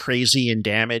the like crazy and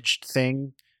damaged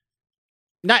thing,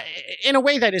 not in a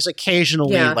way that is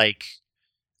occasionally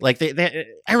like they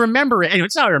I remember it. Anyway,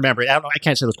 it's not I remember it. I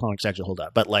can't say those comics actually hold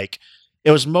up, but like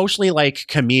it was mostly like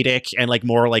comedic and like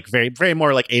more like very very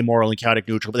more like amoral and chaotic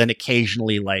neutral. But then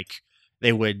occasionally like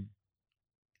they would.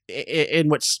 In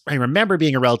what I remember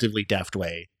being a relatively deft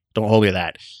way, don't hold me to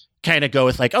that, kind of go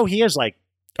with like, oh, he is like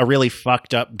a really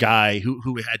fucked up guy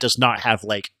who does not have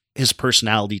like his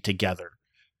personality together.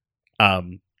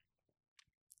 In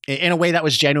a way that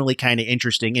was genuinely kind of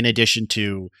interesting, in addition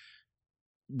to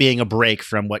being a break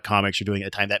from what comics were doing at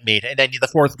the time that made it. And then the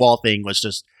fourth wall thing was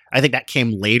just, I think that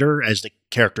came later as the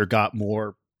character got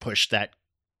more pushed that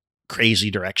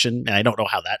crazy direction. And I don't know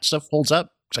how that stuff holds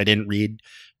up because I didn't read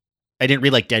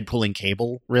like Deadpool and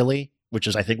Cable really, which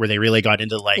is I think where they really got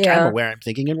into like, I'm aware I'm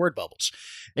thinking in word bubbles.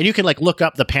 And you can like look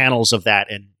up the panels of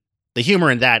that, and the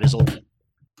humor in that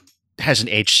hasn't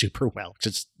aged super well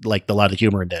because it's like a lot of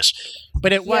humor in this.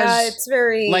 But it was it's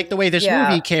very like the way this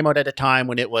movie came out at a time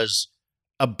when it was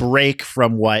a break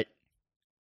from what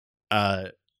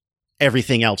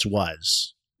everything else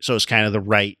was. So it's kind of the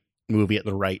right movie at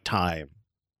the right time.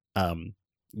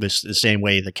 The same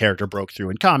way the character broke through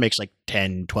in comics like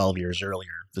 10, 12 years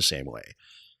earlier, the same way.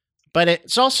 But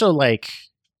it's also like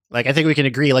I think we can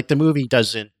agree, like the movie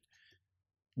doesn't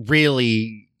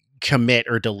really commit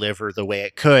or deliver the way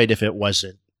it could if it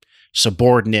wasn't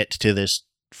subordinate to this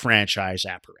franchise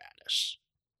apparatus.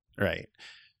 Right.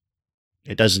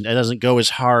 It doesn't go as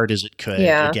hard as it could,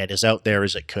 get as out there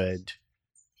as it could.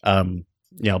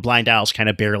 Blind Owl's kind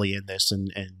of barely in this,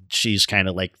 and she's kind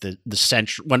of like the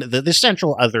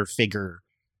central other figure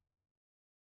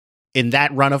in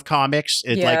that run of comics.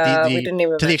 To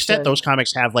the extent those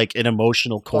comics have like an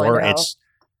emotional core, it's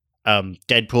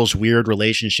Deadpool's weird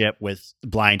relationship with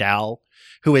Blind Owl,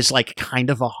 who is like kind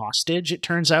of a hostage. It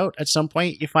turns out at some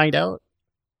point you find out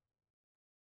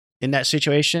in that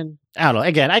situation. I don't know.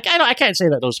 Again, I can't say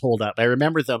that those hold up. I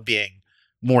remember them being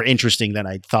more interesting than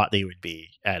I thought they would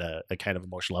be at a kind of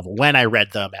emotional level when I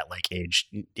read them at like age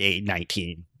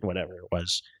 19, whatever it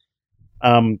was.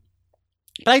 But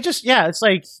I just, it's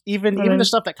like even the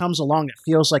stuff that comes along that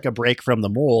feels like a break from the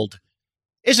mold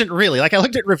isn't really. Like I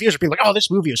looked at reviews where people were like, oh,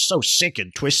 this movie is so sick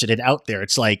and twisted and out there.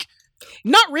 It's like,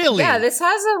 not really. Yeah, this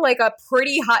has a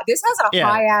pretty high,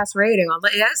 high ass rating on,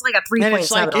 it has like a 3.7 and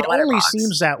it's like, it only Letterboxd.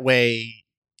 seems that way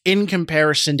in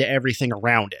comparison to everything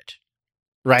around it.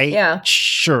 Right? Yeah.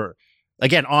 Sure.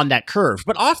 Again, on that curve.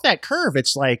 But off that curve,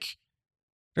 it's like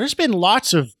there's been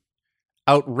lots of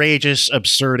outrageous,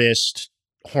 absurdist,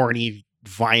 horny,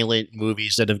 violent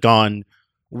movies that have gone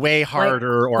way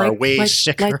harder or are way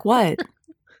sicker. Like what?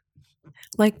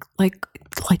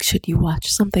 like should you watch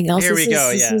something else? Here we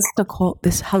go. This is Nicole.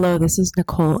 This is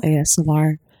Nicole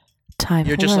ASMR time.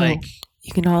 You're just like,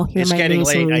 you can all hear it's my getting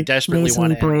nasally, late. I desperately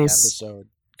want to end the voice. episode.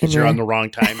 because you're on the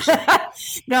wrong time zone.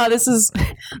 No, this is...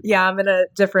 Yeah, I'm in a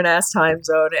different ass time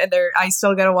zone. And I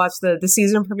still got to watch the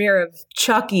season premiere of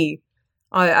Chucky.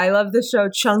 I love the show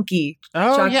Chunky.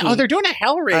 Oh, Chucky. yeah. Oh, they're doing a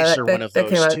Hellraiser one of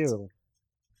those, too.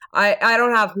 I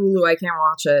don't have Hulu. I can't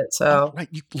watch it, so... Oh, right.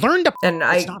 You learn to... And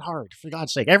it's not hard, for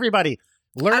God's sake. Everybody,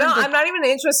 learn I'm not even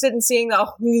interested in seeing the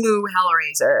Hulu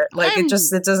Hellraiser. Like, it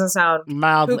doesn't sound...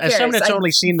 Mild. As someone that's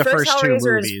only seen the first two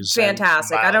Hellraiser movies... Is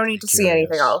fantastic. I don't need to see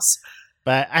anything else.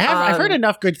 But I've heard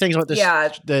enough good things about this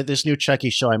this new Chucky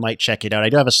show. I might check it out. I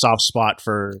do have a soft spot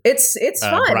for it's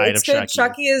fun. Bride It's of good.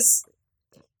 Chucky is...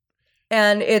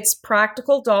 And it's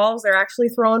practical dolls. They're actually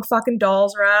throwing fucking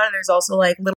dolls around. And there's also,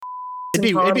 like, little... It'd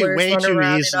be way too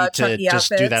easy to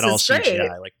just do that all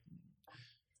CGI. Like,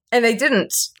 and they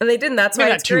didn't. That's why it's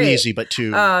not too great. easy, but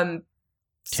too.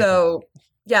 So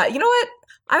yeah, you know what?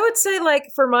 I would say, like,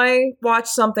 for my watch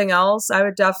something else, I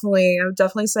would definitely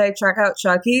say check out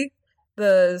Chucky.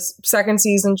 The second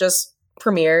season just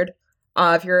premiered.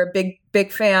 If you're a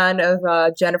big fan of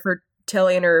Jennifer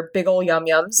Tilly and her big ol' yum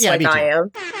yums, like I am,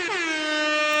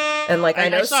 and like I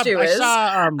know Stu is.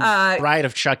 I saw Bride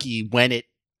of Chucky when it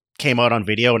came out on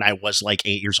video, and I was like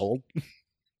 8 years old.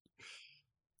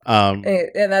 And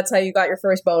that's how you got your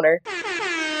first boner.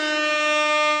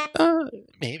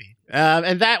 Maybe.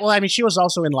 And that, well, I mean, she was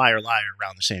also in Liar Liar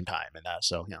around the same time, and that,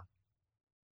 so yeah.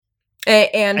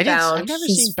 And Bound. I've never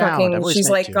seen Bound. She's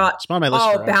like to. got. It's on my list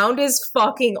forever. Bound is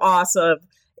fucking awesome.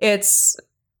 It's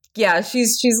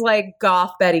she's like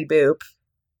goth Betty Boop.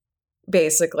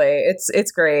 Basically,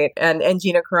 it's great, and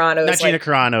Gina Carano Not is Gina like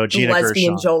Carano, Gina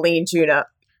lesbian Gershon. Jolene Juna.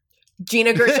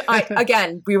 Gina Gershon.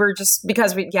 Again, we were just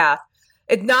because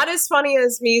it's not as funny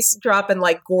as me dropping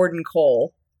like Gordon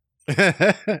Cole. That's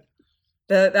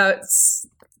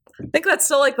I think that's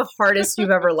still like the hardest you've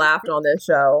ever laughed on this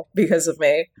show because of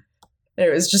me.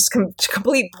 It was just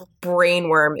complete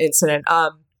brainworm incident. I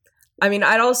mean,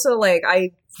 I'd also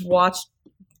I watched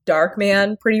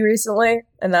Darkman pretty recently,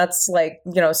 and that's like,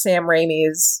 you know, Sam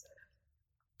Raimi's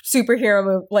superhero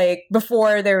movie. Like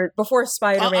before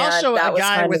Spider-Man, that was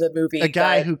kind of the movie. A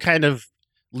guy who kind of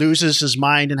loses his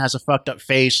mind and has a fucked up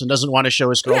face and doesn't want to show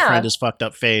his girlfriend his fucked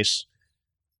up face.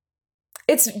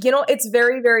 It's, you know, it's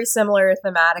very, very similar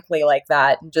thematically like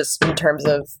that, just in terms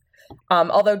of,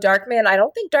 although Darkman, I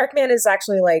don't think Darkman is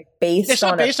actually like it's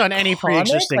not based on any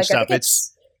pre-existing stuff.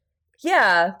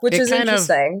 Which is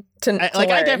interesting to learn.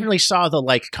 I definitely saw the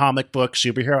like comic book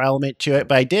superhero element to it,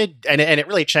 but I did, and it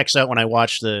really checks out when I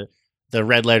watched the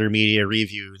Red Letter Media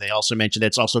review. They also mentioned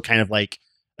it's also kind of like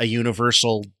a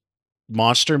Universal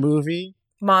monster movie,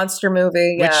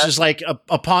 which is like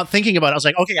upon thinking about it, I was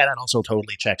like, okay, yeah, that also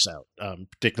totally checks out,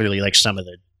 particularly like some of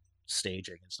the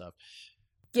staging and stuff.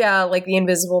 Yeah, like the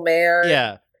Invisible Mayor.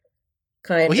 Yeah,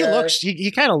 kind of. Well,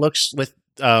 he kind of looks with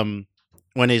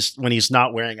when he's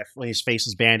not wearing when his face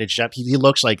is bandaged up, he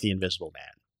looks like the Invisible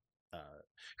Man.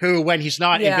 Who, when he's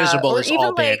not invisible, is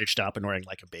all bandaged up and wearing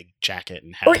like a big jacket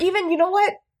and hat. Or even, you know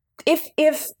what?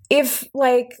 If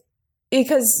like,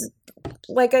 because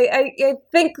like I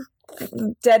think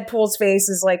Deadpool's face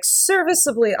is like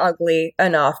serviceably ugly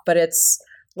enough, but it's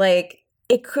like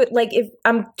it could, like, if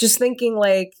I'm just thinking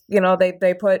like, you know,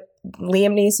 they put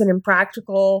Liam Neeson in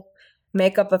practical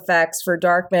makeup effects for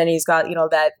Darkman. He's got, you know,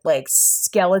 that like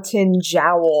skeleton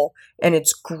jowl and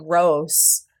it's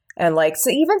gross. And like, so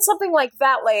even something like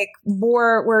that, like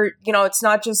more where, you know, it's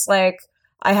not just like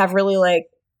I have really like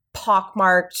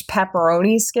pockmarked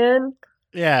pepperoni skin.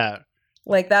 Yeah.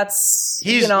 Like that's,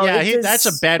 that's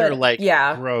a better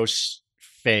gross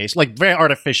face, like very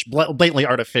artificial, blatantly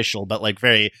artificial, but like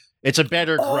it's a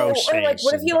better gross face. Like,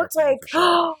 what if he looked like,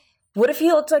 what if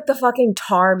he looked like the fucking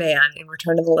Tar Man in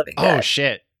Return of the Living Dead? Oh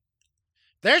shit.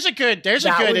 There's a good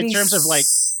in terms of like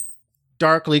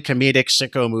darkly comedic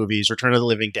sicko movies. Return of the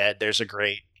Living Dead. There's a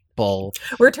great bull.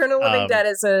 Return of the Living Dead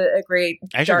is a great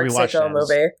dark sicko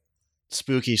movie.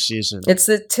 Spooky season.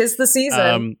 Tis the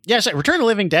season. Yes, Return of the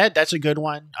Living Dead. That's a good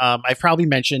one. I've probably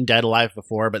mentioned Dead Alive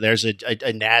before, but there's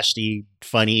a nasty,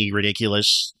 funny,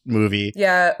 ridiculous movie.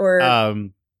 Yeah,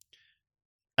 or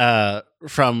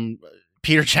from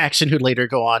Peter Jackson, who'd later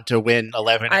go on to win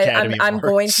 11 Academy Awards. I'm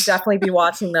going to definitely be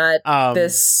watching that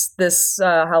this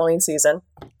Halloween season.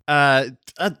 A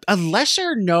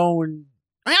lesser known,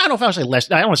 I don't know if I would say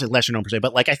less. I don't want to say lesser known per se,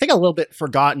 but like I think a little bit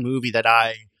forgotten movie that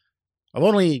I've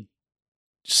only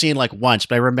seen like once,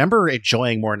 but I remember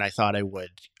enjoying more than I thought I would.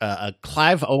 A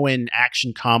Clive Owen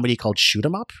action comedy called Shoot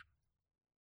 'Em Up.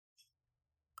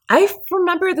 I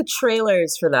remember the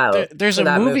trailers for that. There's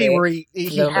a movie where he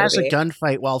has a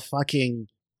gunfight while fucking.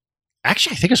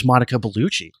 Actually, I think it's Monica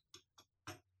Bellucci.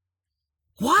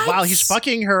 What? While he's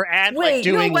fucking her and Wait, like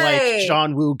doing no way. like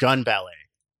John Woo gun ballet.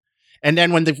 And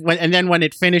then when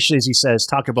it finishes, he says,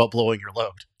 "Talk about blowing your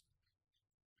load."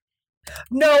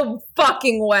 No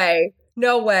fucking way.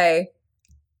 No way.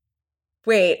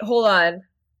 Wait, hold on.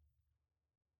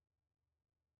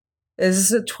 Is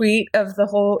this a tweet of the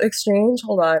whole exchange?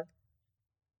 Hold on.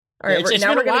 All right, it's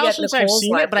been a while since I've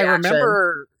seen it, but I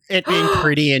remember it being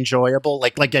pretty enjoyable.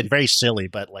 Like very silly,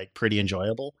 but like pretty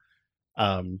enjoyable.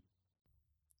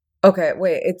 Okay,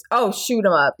 wait. It's shoot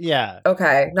 'em up. Yeah.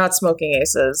 Okay, not Smoking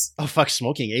Aces. Oh fuck,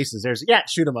 Smoking Aces.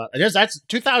 Shoot 'em up. That's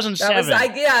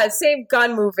 2007. Same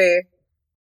gun movie.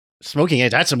 Smoking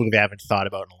Aces. That's a movie I haven't thought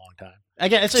about in a long time.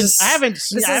 Again, I haven't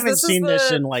seen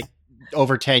this in like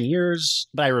over 10 years,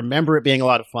 but I remember it being a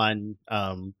lot of fun.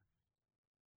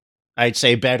 I'd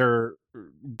say better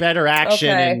action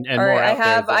and all more. Right. I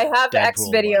have Deadpool X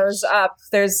videos up.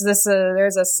 There's a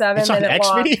 7-minute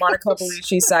long Monica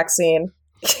Bellucci sex scene.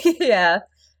 Yeah,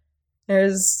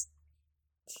 there's.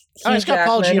 It's got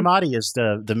Paul Giamatti as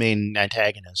the main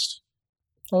antagonist.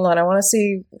 Hold on, I want to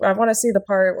see the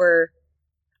part where.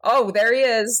 Oh, there he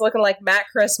is, looking like Matt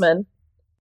Chrisman.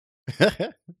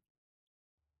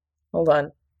 Hold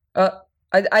on.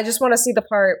 I just want to see the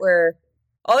part where.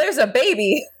 Oh, there's a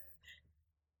baby.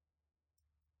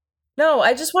 No,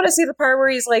 I just want to see the part where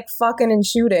he's like fucking and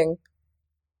shooting.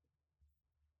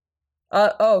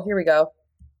 Here we go.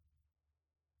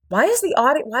 Why is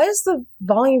the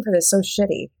volume for this so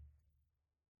shitty?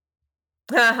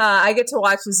 Haha, I get to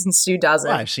watch this and Stu doesn't.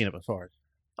 Well, I've seen it before.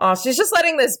 Oh, she's just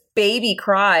letting this baby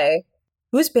cry.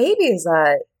 Whose baby is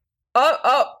that?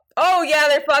 Oh, yeah,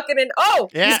 they're fucking in. Oh,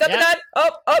 yeah, he's got the gun.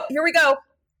 Oh, here we go.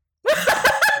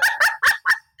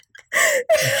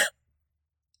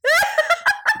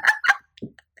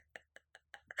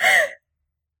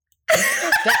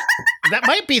 That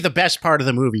might be the best part of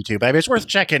the movie, too, baby. It's worth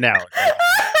checking out.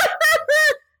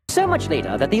 So much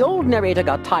later that the old narrator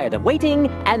got tired of waiting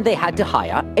and they had to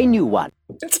hire a new one.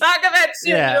 Talk about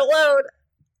shooting your load.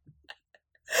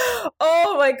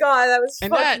 Oh my god, that was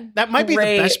fucking that might great.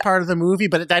 Be the best part of the movie,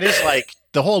 but that is like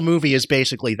the whole movie is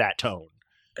basically that tone.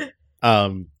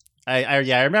 I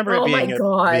remember it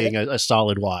being a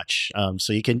solid watch.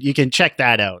 So you can check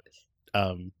that out.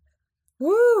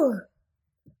 Woo.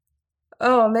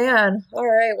 Oh man. All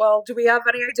right. Well, do we have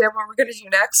any idea what we're gonna do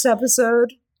next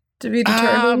episode? To be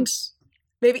determined.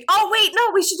 Maybe. Oh wait, no.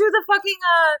 We should do the fucking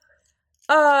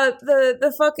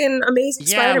the fucking Amazing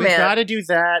Spider-Man. Yeah, we got to do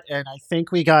that, and I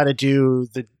think we got to do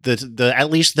the at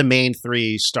least the main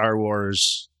 3 Star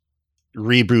Wars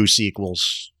reboot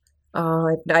sequels.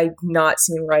 Oh, I've not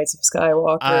seen Rise of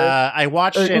Skywalker. I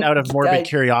watched it out of morbid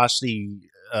curiosity,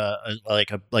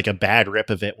 like a bad rip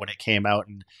of it when it came out,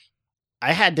 and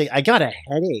I got a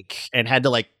headache and had to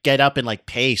like get up and like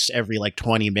pace every like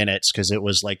 20 minutes because it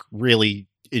was like really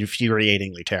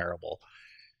infuriatingly terrible.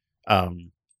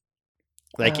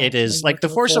 It is like The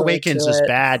Force Awakens is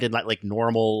bad in like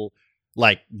normal,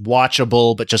 like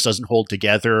watchable, but just doesn't hold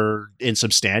together in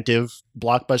substantive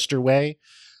blockbuster way.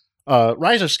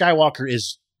 Rise of Skywalker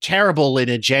is terrible in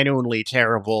a genuinely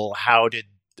terrible. How did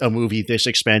a movie this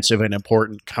expensive and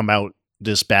important come out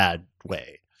this bad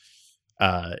way?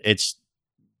 It's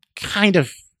kind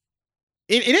of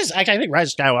it is. I think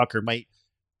Rise of Skywalker might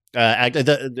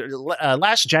the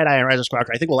Last Jedi and Rise of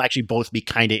Skywalker I think will actually both be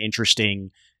kind of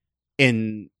interesting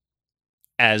in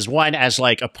as one as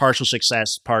like a partial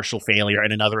success, partial failure,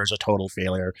 and another as a total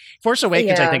failure. Force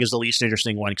Awakens I think is the least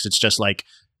interesting one because it's just like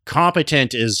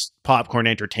competent is popcorn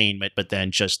entertainment, but then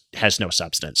just has no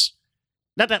substance.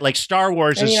 Not that like Star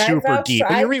Wars is super deep,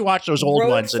 but you rewatch those old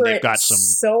ones and they've got some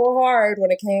so hard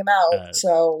when it came out.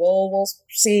 So we'll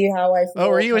see how I feel. Oh,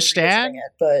 were you a stan?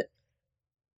 But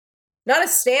not a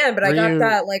stan, but I got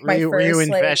that like my first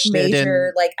like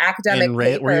major like academic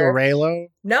paper. Were you a Raylo?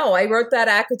 No, I wrote that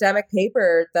academic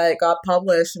paper that got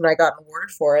published, and I got an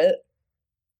award for it.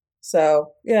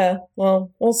 So yeah,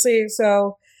 well, we'll see.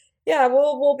 So yeah,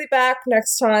 we'll be back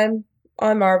next time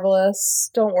on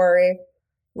Marvelous. Don't worry.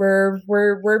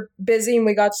 We're busy and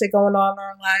we got shit going on in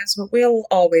our lives, but we'll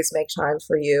always make time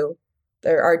for you,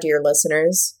 our dear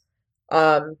listeners.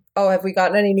 Have we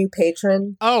gotten any new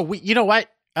patron? Oh, you know what?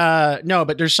 No,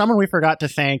 but there's someone we forgot to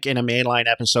thank in a mainline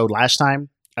episode last time.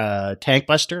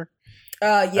 Tankbuster.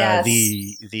 Yes.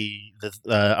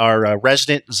 Our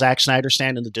resident Zack Snyder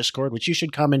stand in the Discord, which you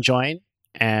should come and join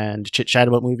and chit chat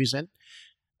about movies in.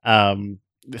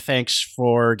 Thanks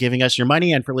for giving us your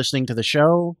money and for listening to the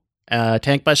show.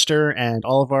 Tankbuster and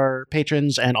all of our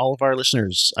patrons and all of our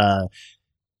listeners.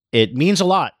 It means a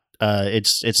lot.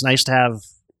 It's nice to have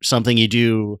something you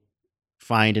do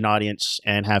find an audience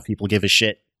and have people give a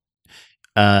shit.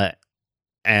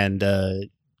 and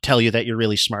tell you that you're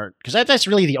really smart. Because that's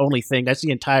really the only thing. That's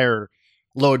the entire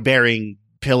load-bearing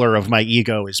pillar of my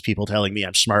ego is people telling me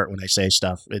I'm smart when I say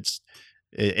stuff. It's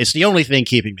the only thing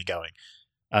keeping me going.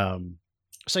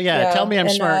 So tell me I'm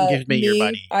smart and give me your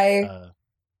money. I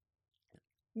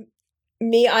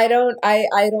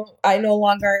no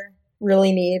longer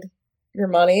really need your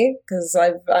money because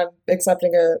I'm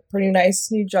accepting a pretty nice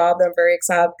new job that I'm very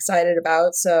excited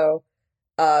about. So,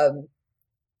 but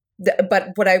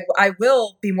what I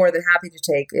will be more than happy to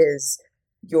take is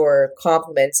your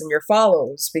compliments and your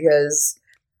follows, because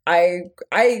I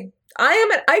feel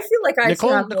like I should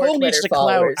have more Nicole needs Twitter the clout.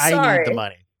 followers. I need the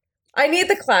money. I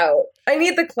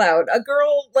need the clout. A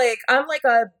girl, like, I'm like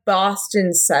a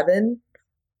Boston 7,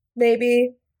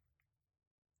 maybe.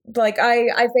 Like,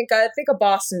 I think a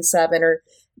Boston 7, or,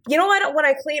 you know what, when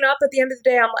I clean up at the end of the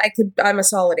day, I'm a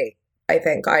solid 8, I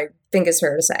think it's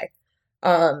fair to say.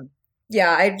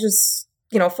 I just,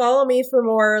 follow me for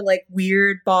more, like,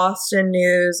 weird Boston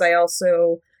news. I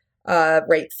also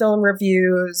write film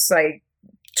reviews. I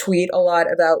tweet a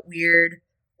lot about weird,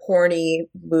 horny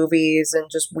movies and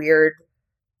just weird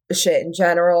shit in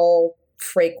general.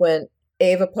 Frequent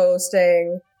Ava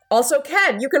posting. Also,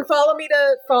 Ken, you can follow me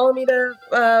to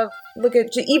look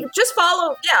at, just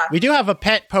follow. Yeah, we do have a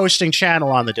pet posting channel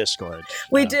on the Discord.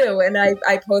 We do, and I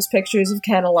post pictures of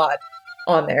Ken a lot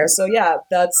on there. So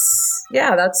that's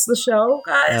the show,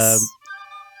 guys.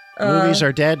 Movies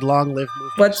are dead. Long live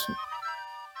movies.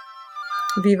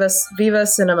 Viva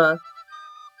cinema.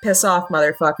 Piss off,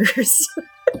 motherfuckers.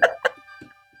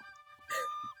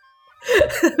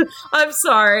 I'm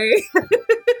sorry.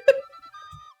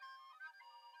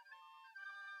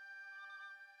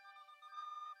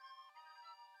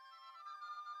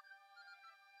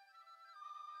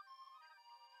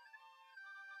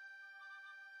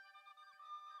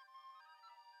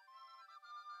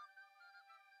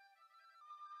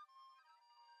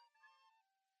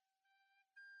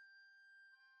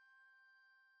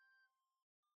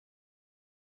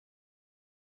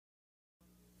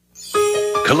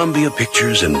 Columbia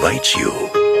Pictures invites you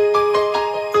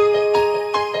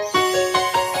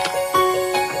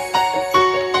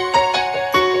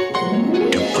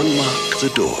to unlock the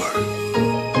door.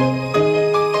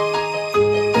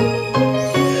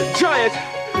 Try it!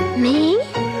 Me?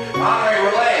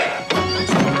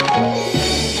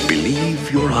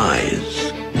 Believe your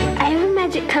eyes. I have a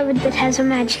magic cupboard that has a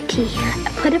magic key.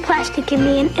 I put a plastic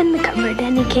Indian in the cupboard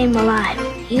and he came alive.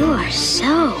 You are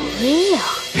so real.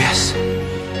 Yes.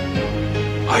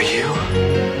 Are you?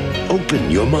 Open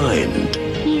your mind.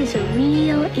 He is a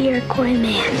real Iroquois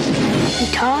man. He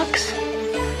talks,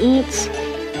 eats,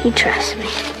 he trusts me.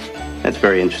 That's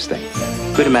very interesting.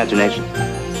 Good imagination.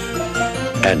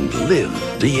 And live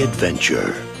the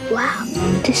adventure. Wow,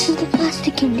 this is the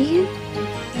plastic Indian?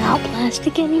 Not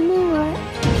plastic anymore.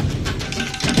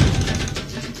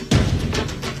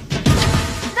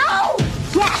 No!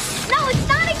 Yes! No, it's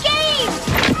not a game!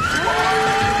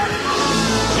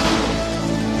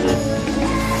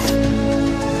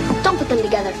 Don't put them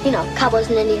together. You know, cowboys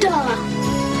and Indians. Duh!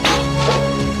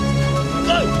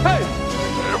 Hey!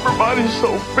 Everybody's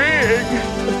so big!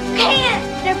 You can't!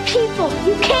 They're people!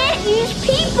 You can't use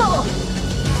people!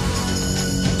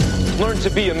 Learn to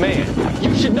be a man.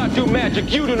 You should not do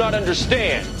magic you do not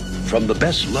understand. From the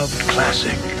best-loved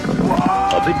classic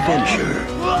of adventure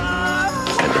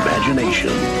and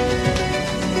imagination.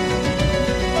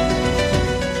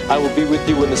 I will be with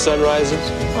you when the sun rises.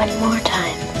 One more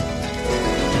time.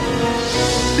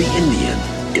 The Indian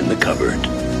in the cupboard.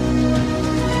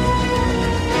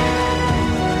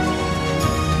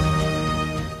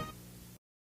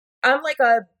 I'm like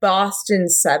a Boston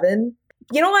 7.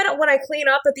 You know what? When I clean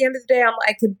up at the end of the day,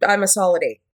 I'm a solid 8.